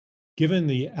given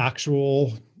the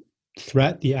actual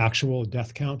threat, the actual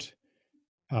death count,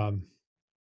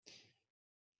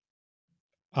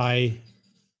 I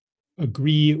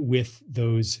agree with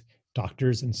those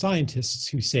doctors and scientists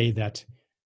who say that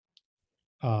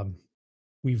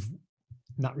we've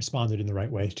not responded in the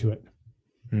right way to it.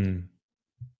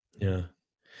 Yeah.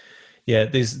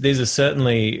 These are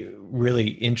certainly really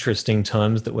interesting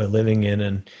times that we're living in,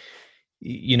 and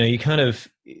you kind of,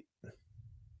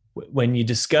 when you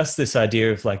discuss this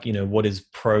idea of like, what is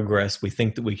progress, we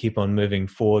think that we keep on moving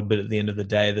forward, but at the end of the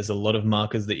day, there's a lot of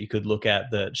markers that you could look at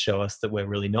that show us that we're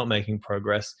really not making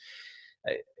progress.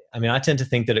 I mean, I tend to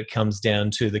think that it comes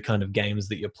down to the kind of games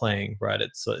that you're playing, right?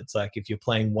 It's like, if you're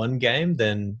playing one game,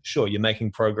 then sure, you're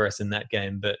making progress in that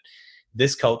game, but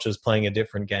this culture is playing a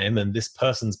different game, and this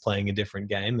person's playing a different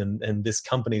game, and this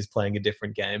company's playing a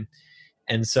different game.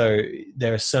 And so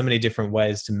there are so many different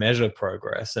ways to measure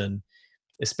progress. And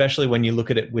especially when you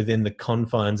look at it within the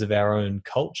confines of our own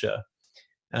culture,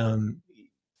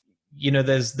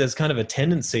 there's kind of a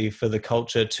tendency for the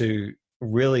culture to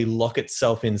really lock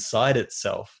itself inside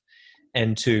itself,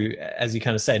 and to, as you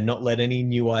kind of say, not let any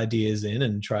new ideas in,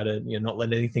 and try to not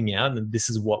let anything out, and this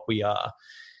is what we are.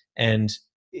 And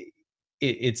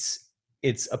it's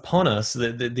upon us,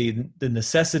 the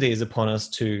necessity is upon us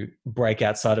to break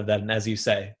outside of that. And as you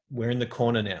say, we're in the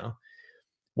corner now.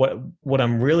 What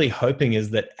I'm really hoping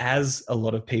is that as a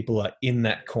lot of people are in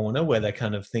that corner where they're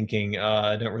kind of thinking,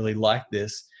 I don't really like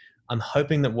this, I'm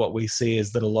hoping that what we see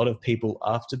is that a lot of people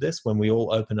after this, when we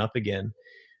all open up again,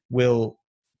 will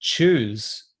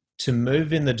choose to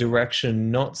move in the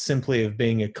direction not simply of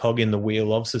being a cog in the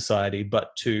wheel of society,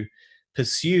 but to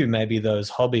pursue maybe those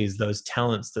hobbies, those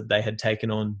talents that they had taken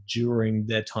on during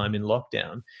their time in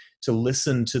lockdown, to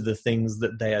listen to the things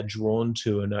that they are drawn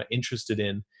to and are interested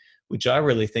in, which I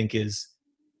really think is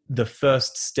the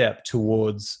first step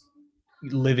towards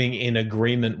living in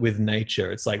agreement with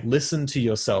nature. It's like, listen to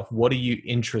yourself. What are you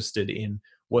interested in?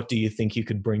 What do you think you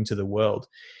could bring to the world?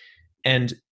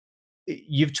 And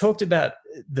you've talked about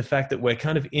the fact that we're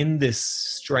kind of in this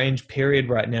strange period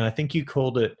right now. I think you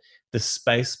called it the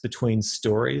space between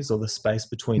stories, or the space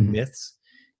between myths.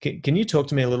 Can you talk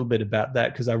to me a little bit about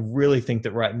that? Because I really think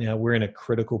that right now we're in a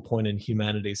critical point in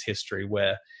humanity's history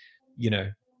where,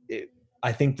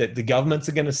 I think that the governments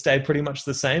are going to stay pretty much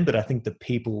the same, but I think the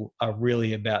people are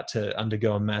really about to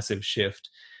undergo a massive shift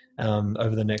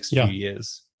over the next few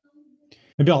years.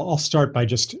 Maybe I'll start by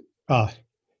just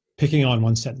picking on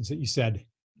one sentence that you said,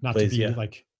 not to be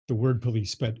like the word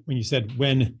police, but when you said,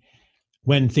 when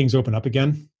when things open up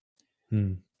again.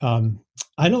 Hmm.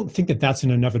 I don't think that that's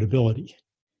an inevitability.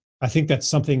 I think that's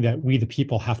something that we, the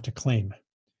people, have to claim,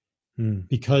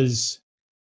 because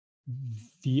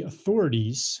the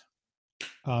authorities,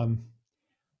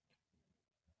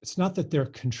 it's not that they're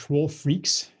control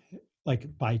freaks,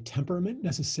 like by temperament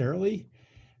necessarily,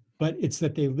 but it's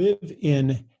that they live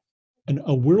in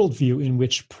a worldview in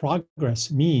which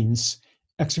progress means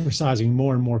exercising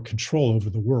more and more control over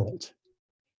the world.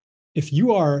 If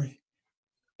you are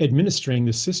administering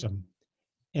the system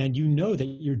and you know that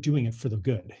you're doing it for the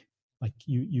good, like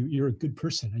you're a good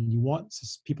person and you want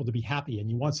people to be happy and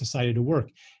you want society to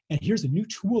work, and here's a new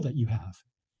tool that you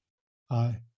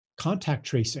have, contact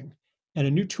tracing, and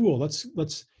a new tool. Let's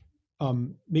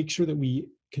make sure that we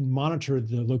can monitor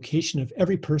the location of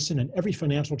every person and every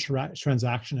financial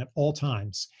transaction at all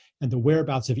times, and the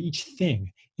whereabouts of each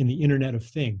thing in the Internet of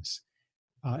Things.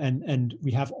 And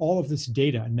we have all of this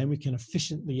data, and then we can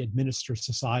efficiently administer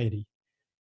society.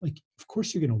 Like, of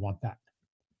course, you're going to want that.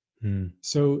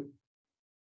 So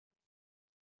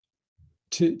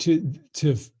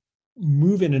to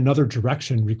move in another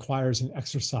direction requires an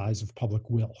exercise of public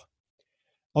will.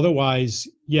 Otherwise,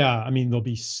 yeah, I mean, there'll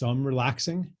be some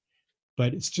relaxing,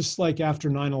 but it's just like after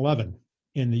 9/11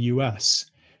 in the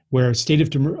US, where a state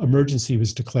of emergency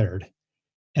was declared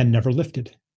and never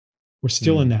lifted. We're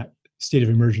still in that state of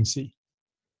emergency.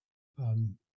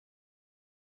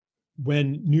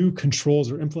 When new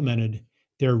controls are implemented,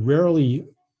 they're rarely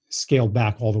scaled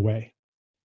back all the way.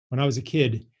 When I was a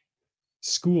kid,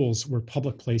 schools were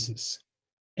public places.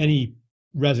 Any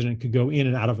resident could go in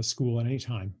and out of a school at any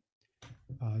time.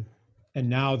 And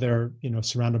now they're,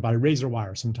 surrounded by razor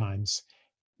wire sometimes.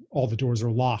 All the doors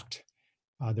are locked.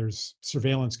 There's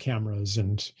surveillance cameras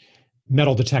and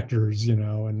metal detectors,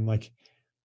 and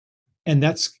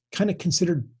that's kind of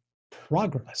considered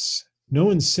progress. No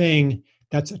one's saying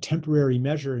that's a temporary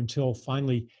measure until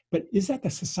finally, but is that the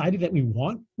society that we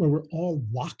want, where we're all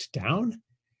locked down?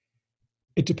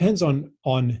 It depends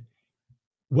on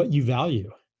what you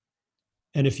value.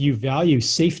 And if you value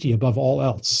safety above all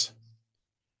else,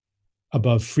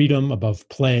 above freedom, above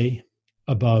play,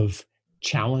 above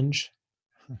challenge,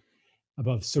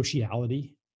 above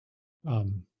sociality,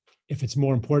 if it's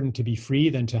more important to be free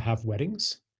than to have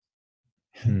weddings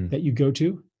that you go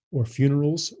to, or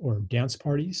funerals, or dance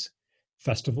parties,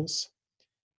 festivals,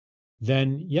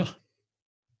 then yeah,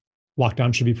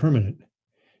 lockdown should be permanent.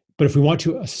 But if we want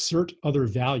to assert other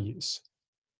values,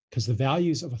 because the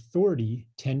values of authority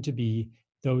tend to be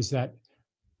those that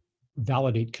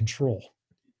validate control,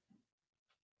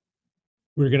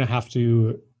 we're going to have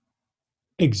to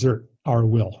exert our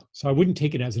will. So I wouldn't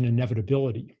take it as an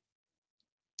inevitability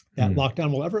that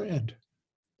lockdown will ever end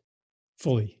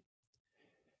fully.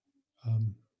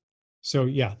 So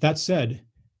yeah, that said,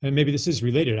 and maybe this is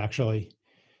related actually,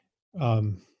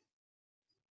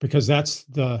 because that's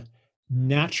the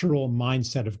natural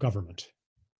mindset of government.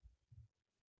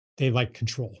 They like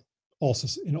control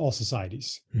in all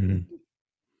societies.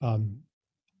 But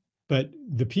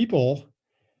the people,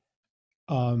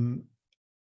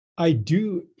 I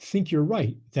do think you're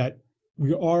right that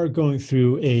we are going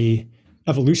through a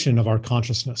evolution of our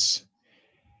consciousness.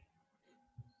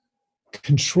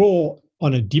 Control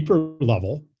on a deeper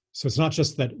level. So it's not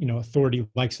just that, authority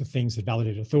likes the things that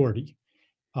validate authority,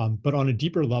 but on a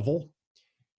deeper level,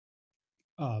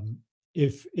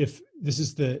 if this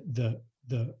is the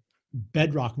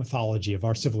bedrock mythology of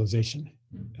our civilization,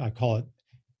 I call it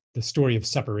the story of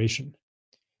separation,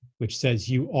 which says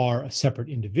you are a separate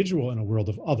individual in a world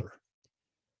of other,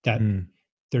 that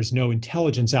there's no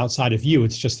intelligence outside of you.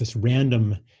 It's just this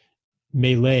random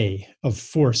melee of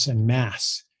force and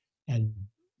mass, and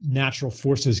natural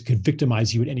forces could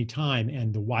victimize you at any time,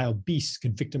 and the wild beasts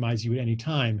could victimize you at any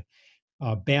time.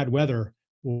 Bad weather,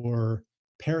 or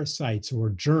parasites,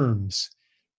 or germs,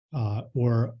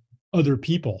 or other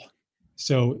people.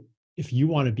 So if you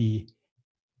want to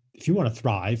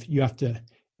thrive, you have to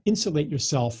insulate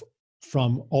yourself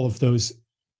from all of those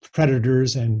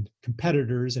predators and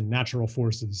competitors and natural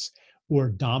forces, or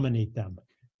dominate them,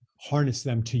 harness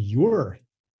them to your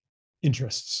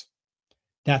interests.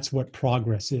 That's what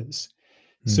progress is.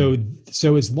 So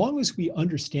as long as we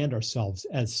understand ourselves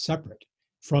as separate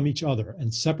from each other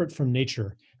and separate from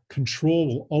nature, control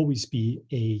will always be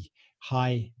a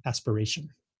high aspiration.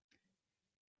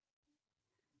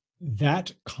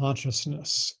 That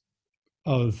consciousness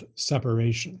of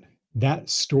separation, that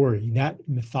story, that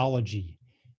mythology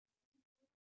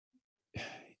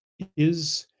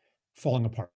is falling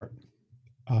apart,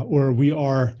 or we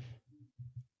are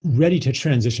ready to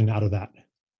transition out of that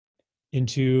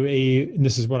into and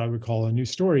this is what I would call a new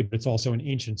story, but it's also an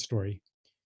ancient story.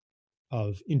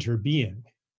 of interbeing,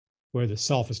 where the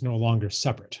self is no longer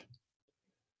separate,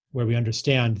 where we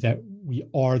understand that we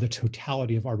are the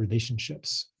totality of our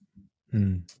relationships,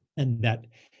 and that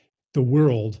the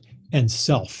world and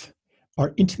self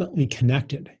are intimately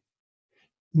connected.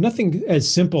 Nothing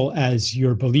as simple as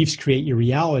your beliefs create your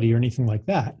reality or anything like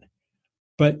that.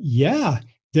 But yeah,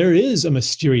 there is a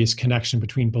mysterious connection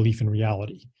between belief and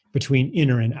reality, between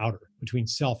inner and outer, between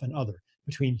self and other,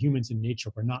 between humans and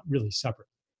nature. We're not really separate.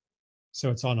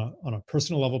 So it's on a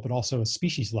personal level, but also a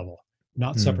species level,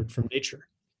 not separate from nature.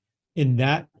 In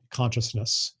that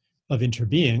consciousness of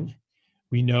interbeing,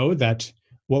 we know that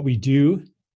what we do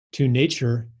to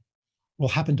nature will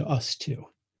happen to us too,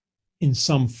 in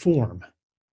some form.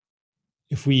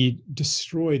 If we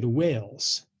destroy the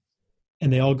whales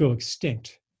and they all go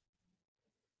extinct,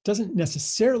 doesn't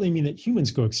necessarily mean that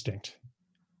humans go extinct,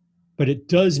 but it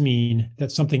does mean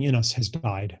that something in us has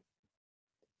died.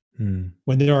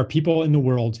 When there are people in the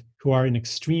world who are in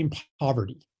extreme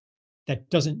poverty, that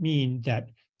doesn't mean that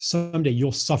someday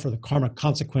you'll suffer the karmic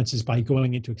consequences by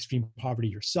going into extreme poverty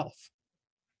yourself.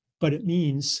 But it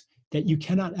means that you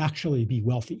cannot actually be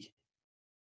wealthy.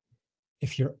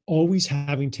 If you're always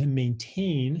having to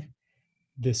maintain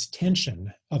this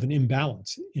tension of an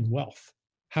imbalance in wealth,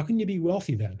 how can you be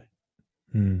wealthy then?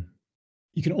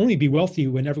 You can only be wealthy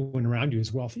when everyone around you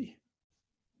is wealthy.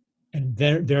 And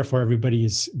therefore everybody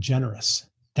is generous.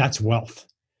 That's wealth.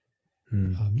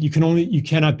 You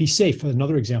cannot be safe.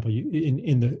 Another example,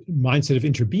 in the mindset of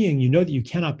interbeing, you know that you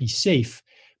cannot be safe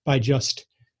by just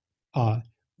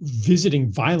visiting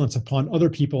violence upon other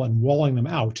people and walling them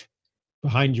out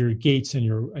behind your gates and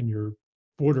your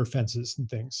border fences and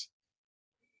things.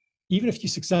 Even if you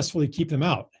successfully keep them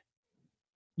out,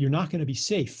 you're not going to be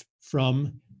safe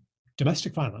from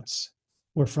domestic violence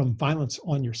or from violence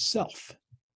on yourself.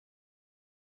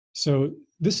 So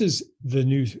this is the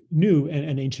new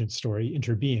and ancient story,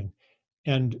 interbeing.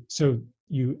 And so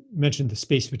you mentioned the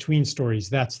space between stories.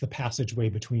 That's the passageway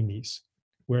between these,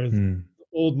 where the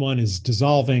old one is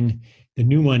dissolving, the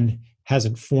new one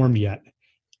hasn't formed yet,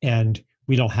 and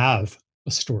we don't have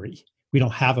a story. We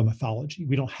don't have a mythology.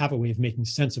 We don't have a way of making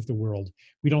sense of the world.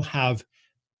 We don't have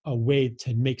a way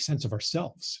to make sense of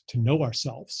ourselves, to know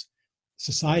ourselves.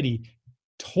 Society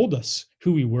told us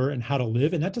who we were and how to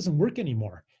live, and that doesn't work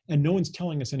anymore. And no one's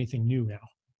telling us anything new now.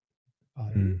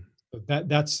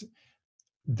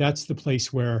 That's the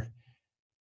place where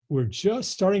we're just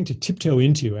starting to tiptoe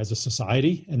into as a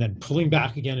society, and then pulling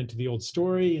back again into the old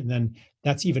story, and then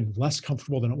that's even less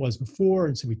comfortable than it was before,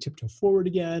 and so we tiptoe forward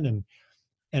again, and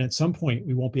at some point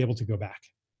we won't be able to go back.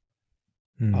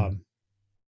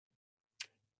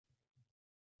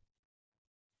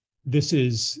 This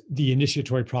is the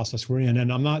initiatory process we're in,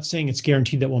 and I'm not saying it's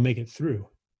guaranteed that we'll make it through.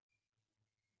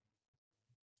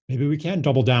 Maybe we can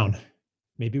double down.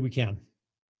 Maybe we can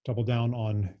double down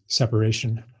on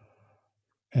separation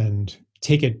and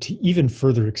take it to even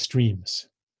further extremes.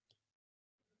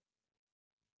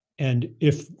 And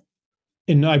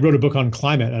I wrote a book on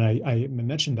climate, and I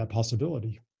mentioned that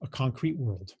possibility, a concrete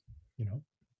world,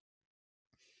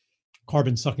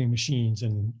 carbon sucking machines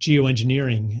and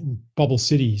geoengineering and bubble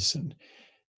cities and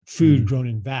food grown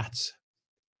in vats.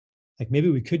 Like maybe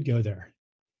we could go there,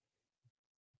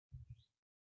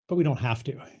 but we don't have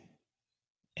to.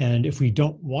 And if we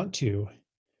don't want to,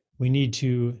 we need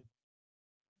to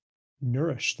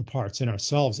nourish the parts in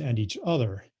ourselves and each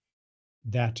other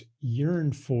that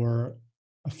yearn for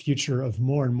a future of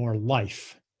more and more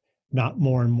life, not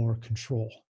more and more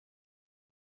control.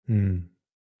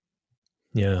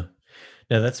 Yeah.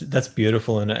 No, that's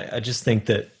beautiful. And I just think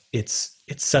that it's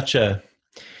such a,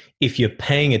 if you're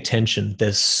paying attention,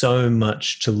 there's so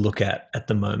much to look at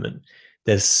the moment.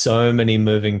 There's so many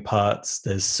moving parts.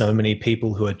 There's so many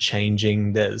people who are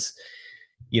changing. There's,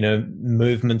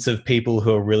 movements of people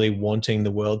who are really wanting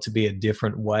the world to be a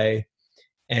different way.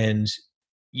 And,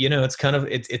 it's kind of,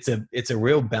 it's a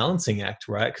real balancing act,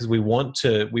 right? Because we want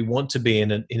to be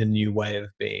in a new way of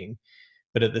being.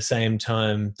 But at the same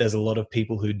time, there's a lot of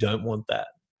people who don't want that.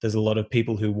 There's a lot of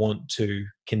people who want to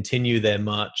continue their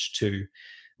march to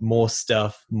more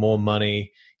stuff, more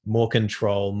money, more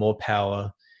control, more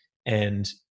power. And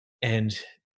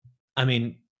I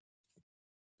mean,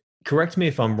 correct me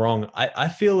if I'm wrong. I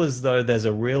feel as though there's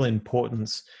a real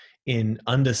importance in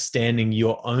understanding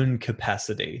your own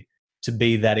capacity to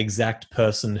be that exact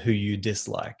person who you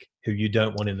dislike, who you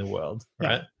don't want in the world,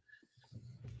 right? Yeah.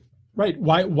 Right.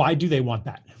 Why do they want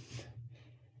that?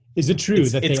 Is it true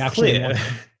that they actually want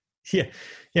that?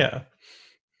 Yeah.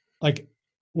 Like,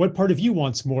 what part of you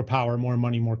wants more power, more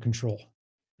money, more control?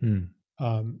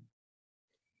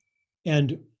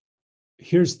 And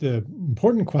here's the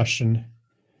important question.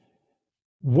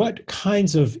 What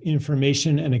kinds of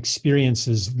information and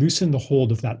experiences loosen the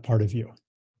hold of that part of you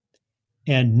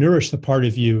and nourish the part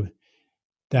of you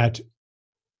that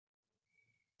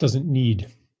doesn't need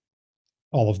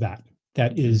all of that,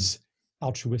 that is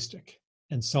altruistic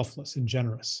and selfless and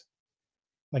generous?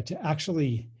 Like to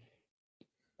actually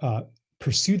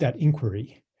pursue that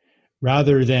inquiry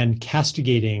rather than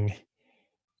castigating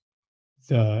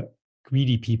the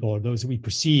greedy people or those that we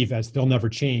perceive as they'll never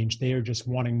change. They are just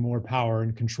wanting more power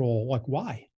and control. Like,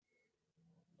 why?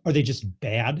 Are they just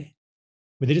bad?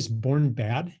 Were they just born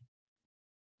bad?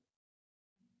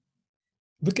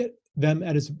 Look at them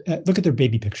look at their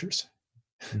baby pictures.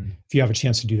 If you have a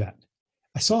chance to do that.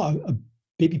 I saw a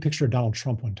baby picture of Donald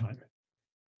Trump one time.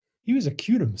 He was a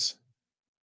cutums.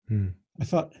 I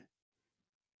thought,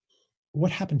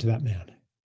 what happened to that man?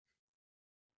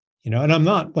 You know, and I'm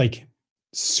not like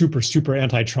super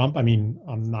anti-Trump. I mean,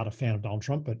 I'm not a fan of Donald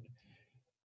Trump, but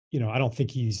you know, I don't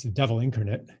think he's the devil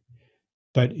incarnate,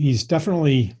 but he's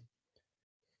definitely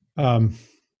well,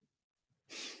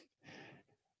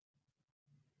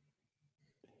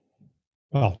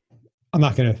 I'm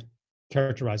not going to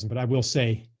characterize him, but I will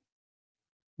say,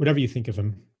 whatever you think of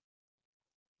him,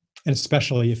 and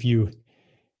especially if you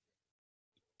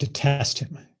detest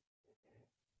him,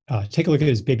 take a look at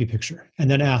his baby picture and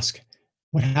then ask,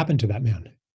 what happened to that man?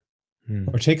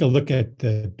 Or take a look at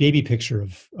the baby picture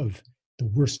of the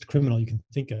worst criminal you can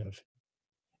think of.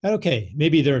 And okay,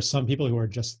 maybe there are some people who are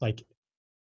just like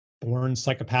born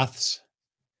psychopaths,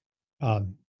 but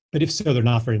if so, they're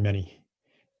not very many.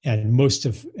 And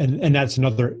and that's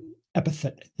another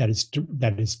epithet that is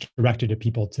directed at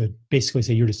people to basically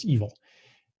say you're just evil.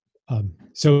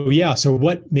 So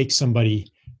what makes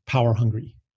somebody power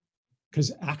hungry?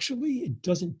 Because actually, it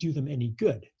doesn't do them any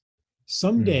good.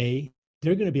 Someday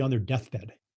they're going to be on their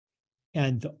deathbed,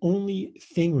 and the only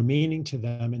thing remaining to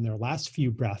them in their last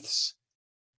few breaths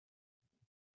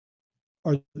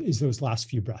is those last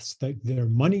few breaths. Their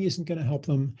money isn't going to help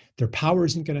them. Their power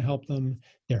isn't going to help them.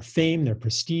 Their fame, their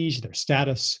prestige, their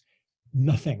status,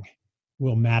 nothing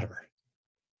will matter.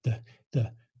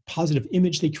 The positive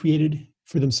image they created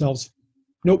for themselves,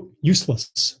 nope,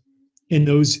 useless. In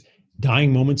those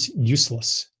dying moments,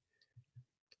 useless.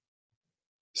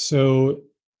 So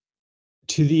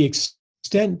to the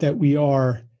extent that we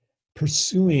are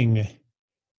pursuing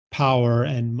power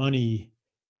and money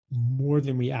more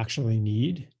than we actually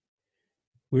need,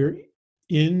 we're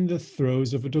in the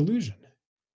throes of a delusion.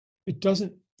 It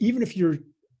doesn't, even if you're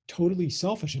totally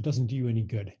selfish, it doesn't do you any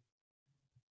good.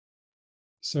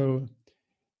 So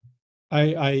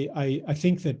I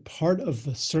think that part of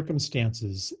the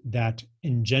circumstances that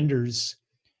engenders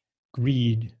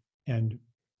greed and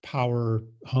power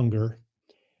hunger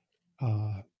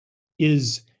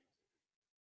is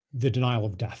the denial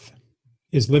of death,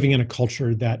 is living in a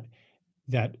culture that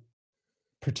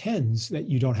pretends that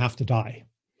you don't have to die.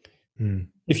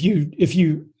 If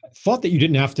you thought that you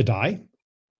didn't have to die,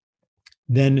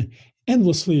 then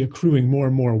endlessly accruing more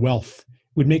and more wealth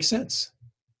would make sense.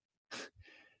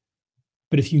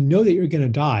 But if you know that you're going to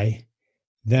die,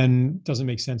 then it doesn't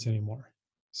make sense anymore.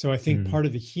 So I think part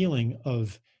of the healing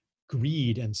of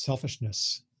greed and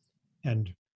selfishness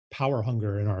and power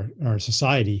hunger in our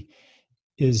society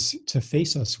is to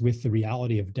face us with the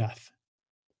reality of death.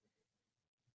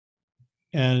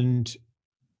 And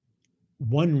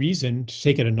one reason, to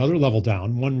take it another level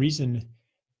down, one reason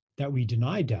that we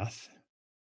deny death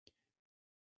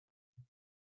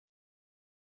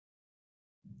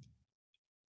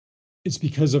is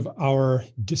because of our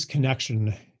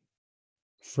disconnection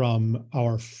from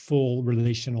our full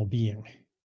relational being,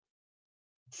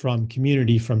 from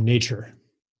community, from nature.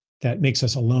 That makes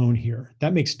us alone here.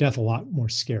 That makes death a lot more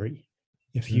scary.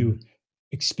 If you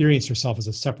experience yourself as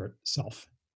a separate self,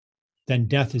 then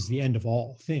death is the end of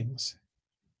all things.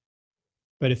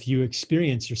 But if you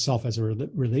experience yourself as a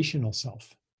relational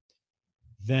self,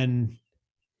 then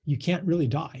you can't really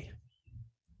die.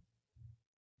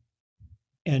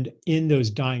 And in those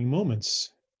dying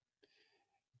moments,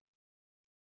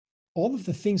 all of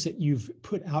the things that you've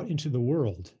put out into the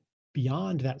world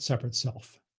beyond that separate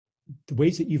self, the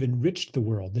ways that you've enriched the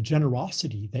world, the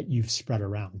generosity that you've spread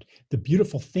around, the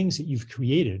beautiful things that you've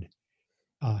created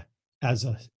as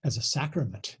a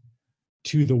sacrament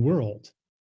to the world,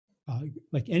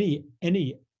 like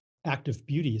any act of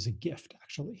beauty is a gift,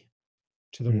 actually,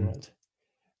 to the world.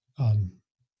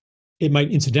 It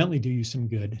might incidentally do you some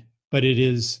good, but it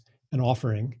is an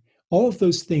offering. All of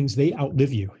those things, they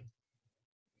outlive you.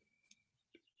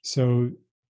 So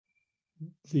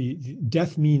the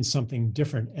death means something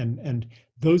different, and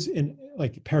those, in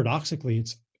like, paradoxically,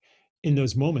 in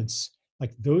those moments,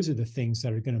 like those are the things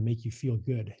that are going to make you feel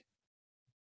good.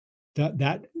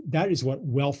 That is what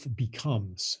wealth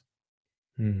becomes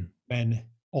when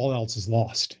all else is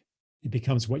lost. It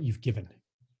becomes what you've given.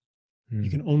 You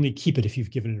can only keep it if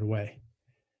you've given it away.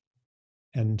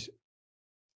 And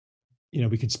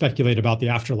we could speculate about the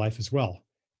afterlife as well,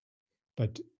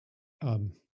 but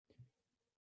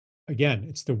again,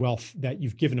 it's the wealth that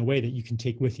you've given away that you can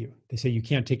take with you. They say you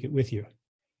can't take it with you,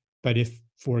 but if,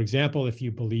 for example, if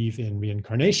you believe in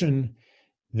reincarnation,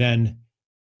 then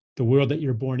the world that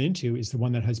you're born into is the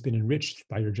one that has been enriched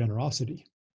by your generosity.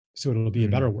 So it'll be a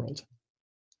better world.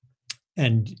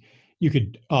 And you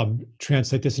could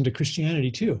translate this into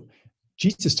Christianity too.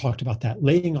 Jesus talked about that,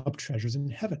 laying up treasures in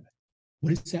heaven.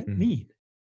 What does that mean?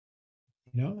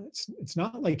 It's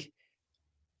not like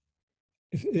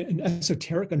if an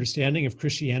esoteric understanding of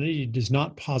Christianity does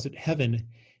not posit heaven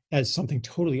as something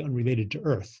totally unrelated to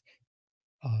earth.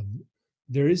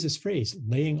 There is this phrase,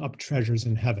 laying up treasures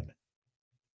in heaven.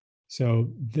 So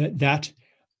that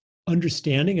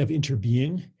understanding of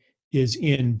interbeing is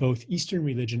in both Eastern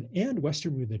religion and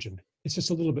Western religion. It's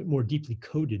just a little bit more deeply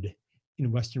coded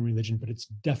in Western religion, but it's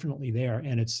definitely there,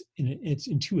 and it's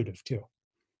intuitive too.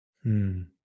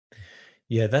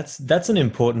 Yeah, that's an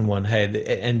important one.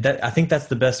 Hey, and I think that's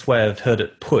the best way I've heard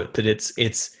it put. That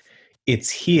it's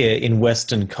here in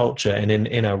Western culture and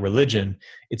in our religion.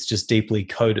 It's just deeply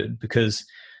coded, because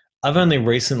I've only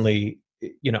recently,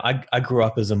 I grew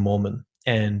up as a Mormon,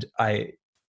 and I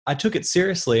took it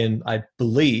seriously, and I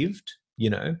believed,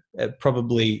 it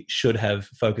probably should have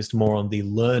focused more on the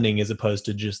learning as opposed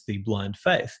to just the blind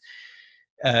faith.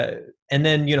 And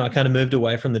then, I kind of moved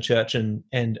away from the church,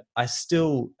 and I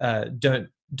still don't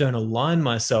align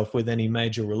myself with any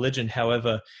major religion.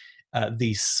 However,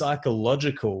 the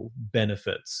psychological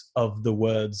benefits of the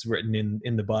words written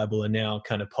in the Bible are now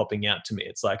kind of popping out to me.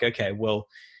 It's like, okay, well,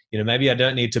 maybe I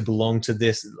don't need to belong to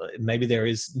this. Maybe there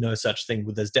is no such thing.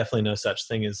 But there's definitely no such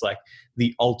thing as like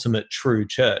the ultimate true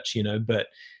church, but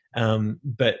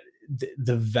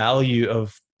the value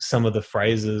of some of the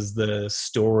phrases, the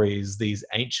stories, these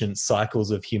ancient cycles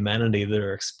of humanity that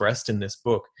are expressed in this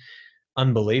book,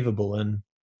 unbelievable. And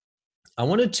I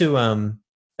wanted to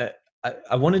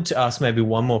I wanted to ask maybe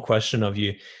one more question of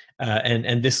you,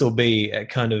 and this will be a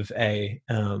kind of a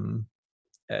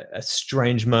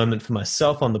strange moment for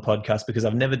myself on the podcast, because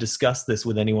I've never discussed this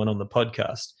with anyone on the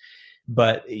podcast.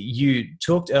 But you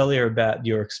talked earlier about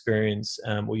your experience,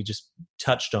 or you just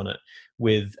touched on it,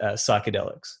 with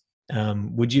psychedelics.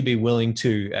 Would you be willing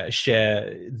to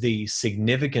share the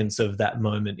significance of that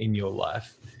moment in your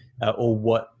life, or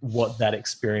what that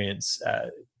experience,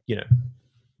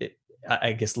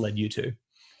 I guess, led you to?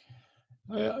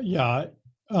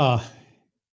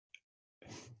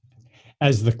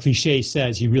 As the cliche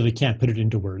says, you really can't put it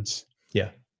into words. Yeah.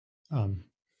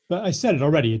 But I said it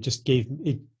already. It just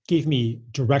gave me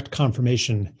direct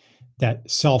confirmation that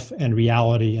self and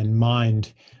reality and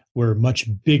mind were much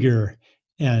bigger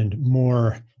and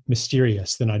more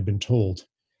mysterious than I'd been told.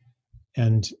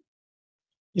 And,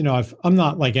 I'm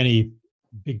not like any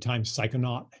big time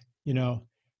psychonaut,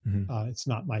 it's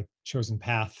not my chosen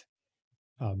path.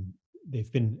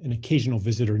 They've been an occasional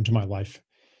visitor into my life.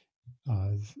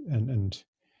 But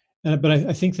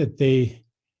I think that they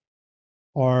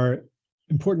are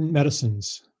important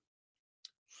medicines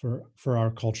for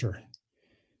our culture.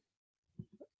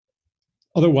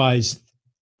 Otherwise,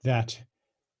 that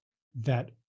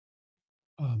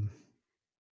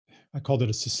I called it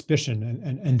a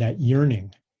suspicion and that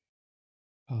yearning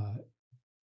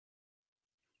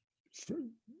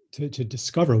to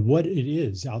discover what it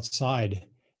is outside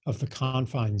of the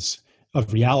confines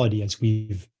of reality as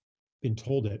we've been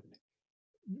told it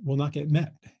will not get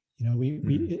met.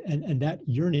 And that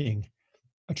yearning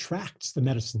attracts the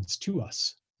medicines to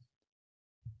us.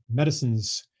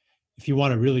 Medicines, if you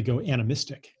want to really go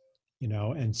animistic,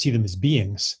 and see them as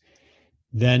beings,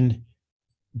 then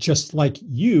just like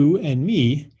you and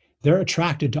me, they're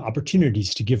attracted to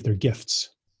opportunities to give their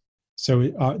gifts. So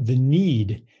the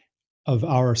need of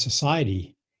our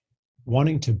society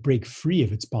wanting to break free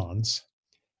of its bonds,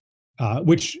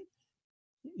 which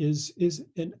is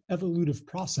an evolutive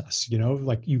process,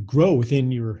 like you grow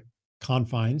within your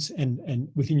confines and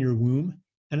within your womb,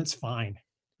 and it's fine.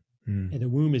 And the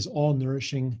womb is all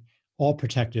nourishing, all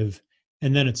protective.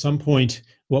 And then at some point,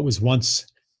 what was once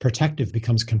protective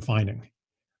becomes confining.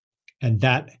 And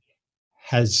that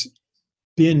has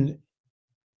been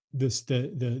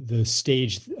the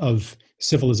stage of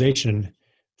civilization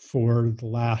for the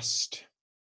last,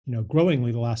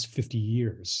 growingly the last 50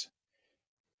 years,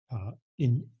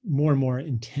 in more and more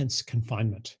intense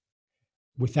confinement,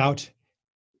 without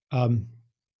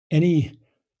any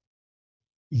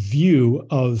view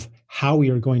of how we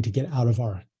are going to get out of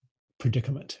our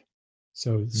predicament.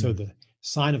 So the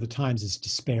sign of the times is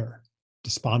despair,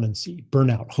 despondency,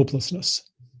 burnout, hopelessness.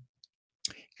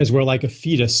 Because we're like a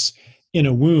fetus in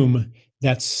a womb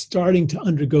that's starting to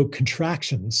undergo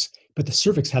contractions, but the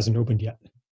cervix hasn't opened yet.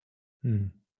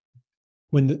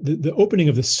 When the opening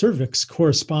of the cervix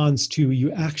corresponds to,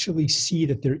 you actually see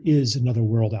that there is another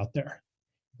world out there.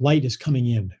 Light is coming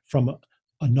in from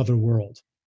another world.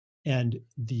 And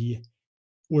the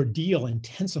ordeal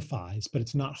intensifies, but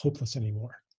it's not hopeless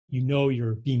anymore. You know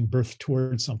you're being birthed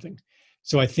towards something.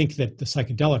 So I think that the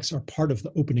psychedelics are part of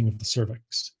the opening of the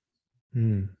cervix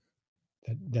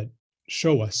that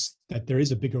show us that there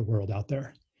is a bigger world out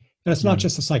there. And it's not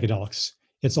just the psychedelics.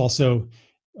 It's also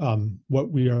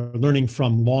what we are learning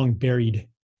from long buried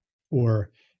or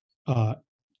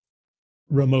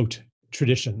remote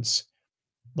traditions,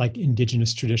 like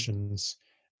indigenous traditions,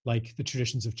 like the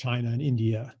traditions of China and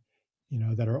India,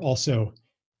 that are also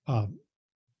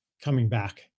coming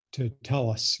back to tell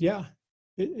us, yeah,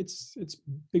 it's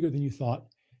bigger than you thought,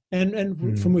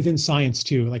 and from within science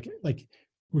too. Like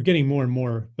we're getting more and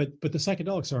more, but the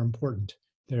psychedelics are important.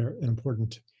 They're an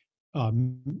important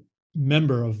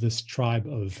member of this tribe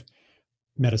of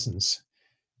medicines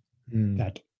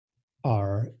that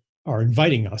are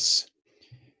inviting us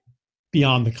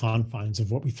beyond the confines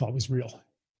of what we thought was real.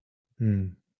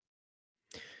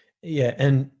 Yeah,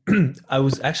 and I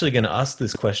was actually going to ask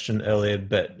this question earlier,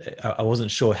 but I wasn't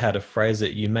sure how to phrase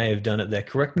it. You may have done it there.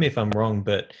 Correct me if I'm wrong,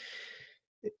 but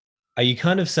are you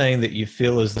kind of saying that you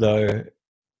feel as though,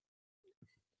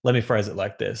 let me phrase it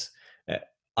like this.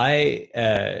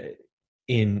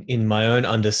 In my own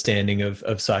understanding of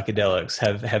psychedelics,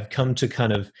 have come to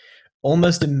kind of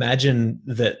almost imagine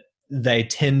that they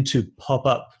tend to pop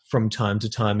up from time to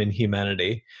time in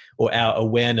humanity, or our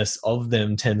awareness of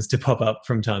them tends to pop up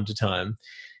from time to time,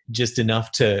 just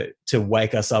enough to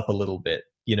wake us up a little bit.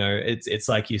 It's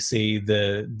like you see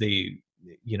the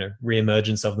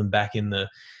reemergence of them back in the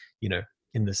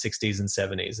in the 60s and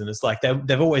 70s, and it's like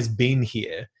they've always been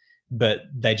here, but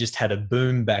they just had a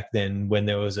boom back then when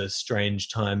there was a strange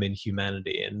time in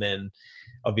humanity, and then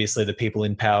obviously the people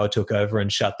in power took over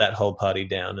and shut that whole party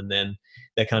down, and then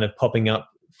they're kind of popping up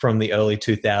from the early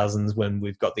 2000s when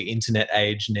we've got the internet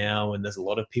age now, and there's a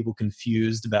lot of people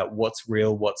confused about what's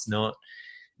real, what's not.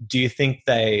 Do you think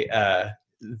do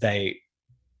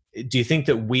you think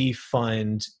that we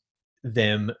find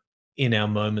them in our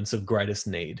moments of greatest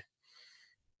need?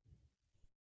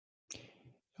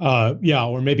 Yeah,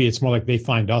 or maybe it's more like they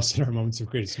find us in our moments of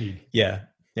greatest need. Yeah.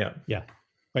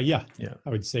 But yeah, I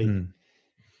would say,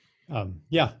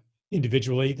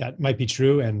 individually that might be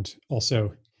true, and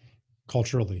also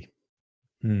culturally.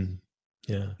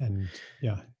 Yeah. And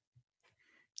yeah.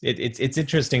 It's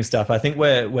interesting stuff. I think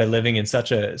we're living in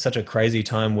such a crazy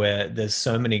time where there's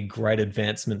so many great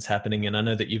advancements happening, and I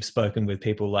know that you've spoken with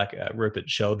people like Rupert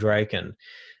Sheldrake and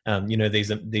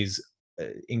these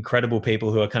incredible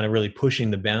people who are kind of really pushing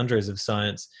the boundaries of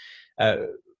science.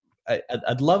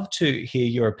 I'd love to hear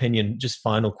your opinion. Just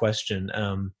final question.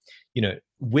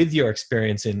 With your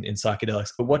experience in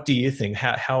psychedelics, but what do you think?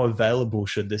 How available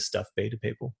should this stuff be to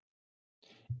people?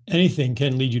 Anything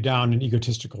can lead you down an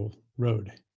egotistical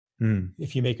road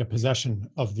if you make a possession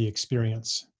of the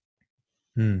experience.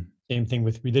 Same thing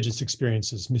with religious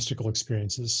experiences, mystical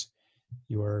experiences,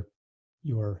 your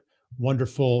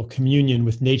wonderful communion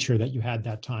with nature that you had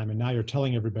that time, and now you're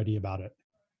telling everybody about it.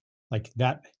 Like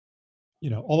that,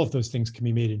 all of those things can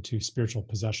be made into spiritual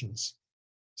possessions.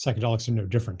 Psychedelics are no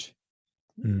different.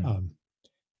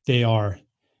 They are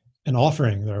an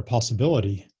offering, they're a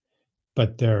possibility,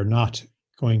 but they're not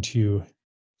going to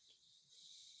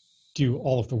do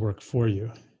all of the work for you.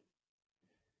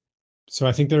 So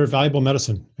I think they're a valuable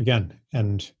medicine, again,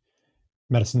 and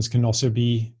medicines can also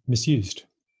be misused.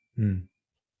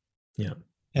 Yeah.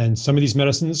 And some of these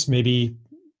medicines, maybe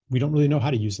we don't really know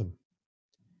how to use them.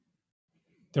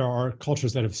 There are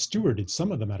cultures that have stewarded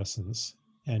some of the medicines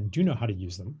and do know how to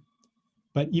use them,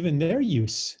 but even their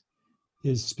use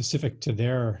is specific to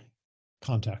their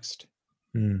context.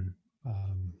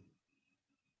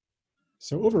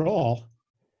 So overall,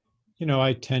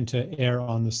 I tend to err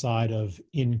on the side of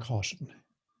incaution,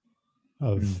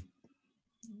 of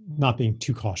not being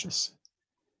too cautious.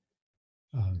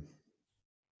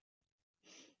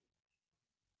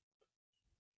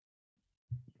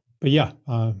 But yeah,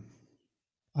 I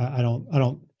don't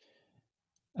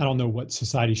know what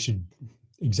society should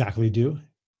exactly do.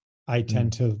 I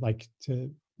tend to like there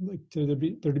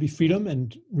to be freedom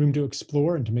and room to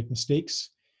explore and to make mistakes.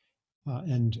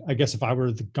 And I guess if I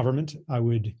were the government, I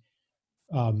would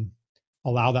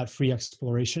allow that free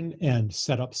exploration and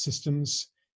set up systems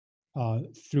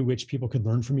through which people could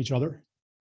learn from each other.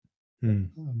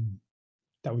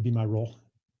 That would be my role.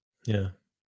 Yeah.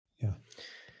 Yeah.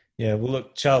 Yeah. Well,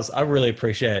 look, Charles, I really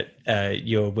appreciate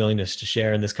your willingness to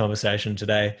share in this conversation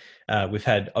today. We've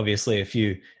had obviously a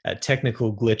few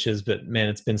technical glitches, but man,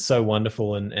 it's been so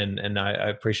wonderful, and I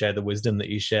appreciate the wisdom that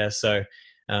you share. So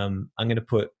I'm going to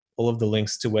put all of the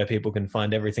links to where people can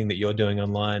find everything that you're doing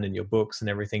online and your books and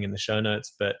everything in the show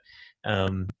notes. But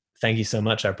thank you so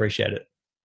much. I appreciate it.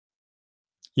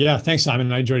 Yeah. Thanks,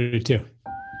 Simon. I enjoyed it too.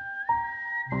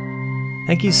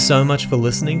 Thank you so much for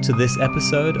listening to this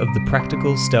episode of the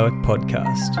Practical Stoic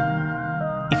Podcast.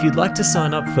 If you'd like to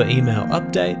sign up for email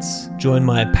updates, join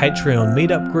my Patreon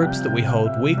meetup groups that we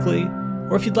hold weekly,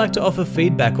 or if you'd like to offer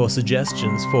feedback or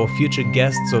suggestions for future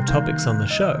guests or topics on the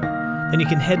show, then you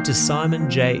can head to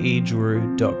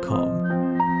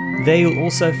simonjedrew.com. There you'll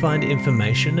also find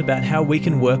information about how we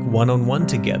can work one-on-one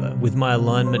together with my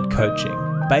alignment coaching,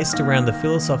 based around the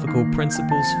philosophical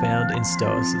principles found in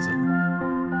Stoicism.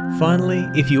 Finally,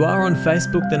 if you are on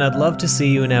Facebook, then I'd love to see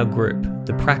you in our group,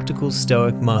 the Practical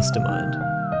Stoic Mastermind.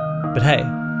 But hey,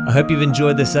 I hope you've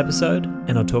enjoyed this episode,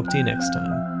 and I'll talk to you next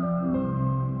time.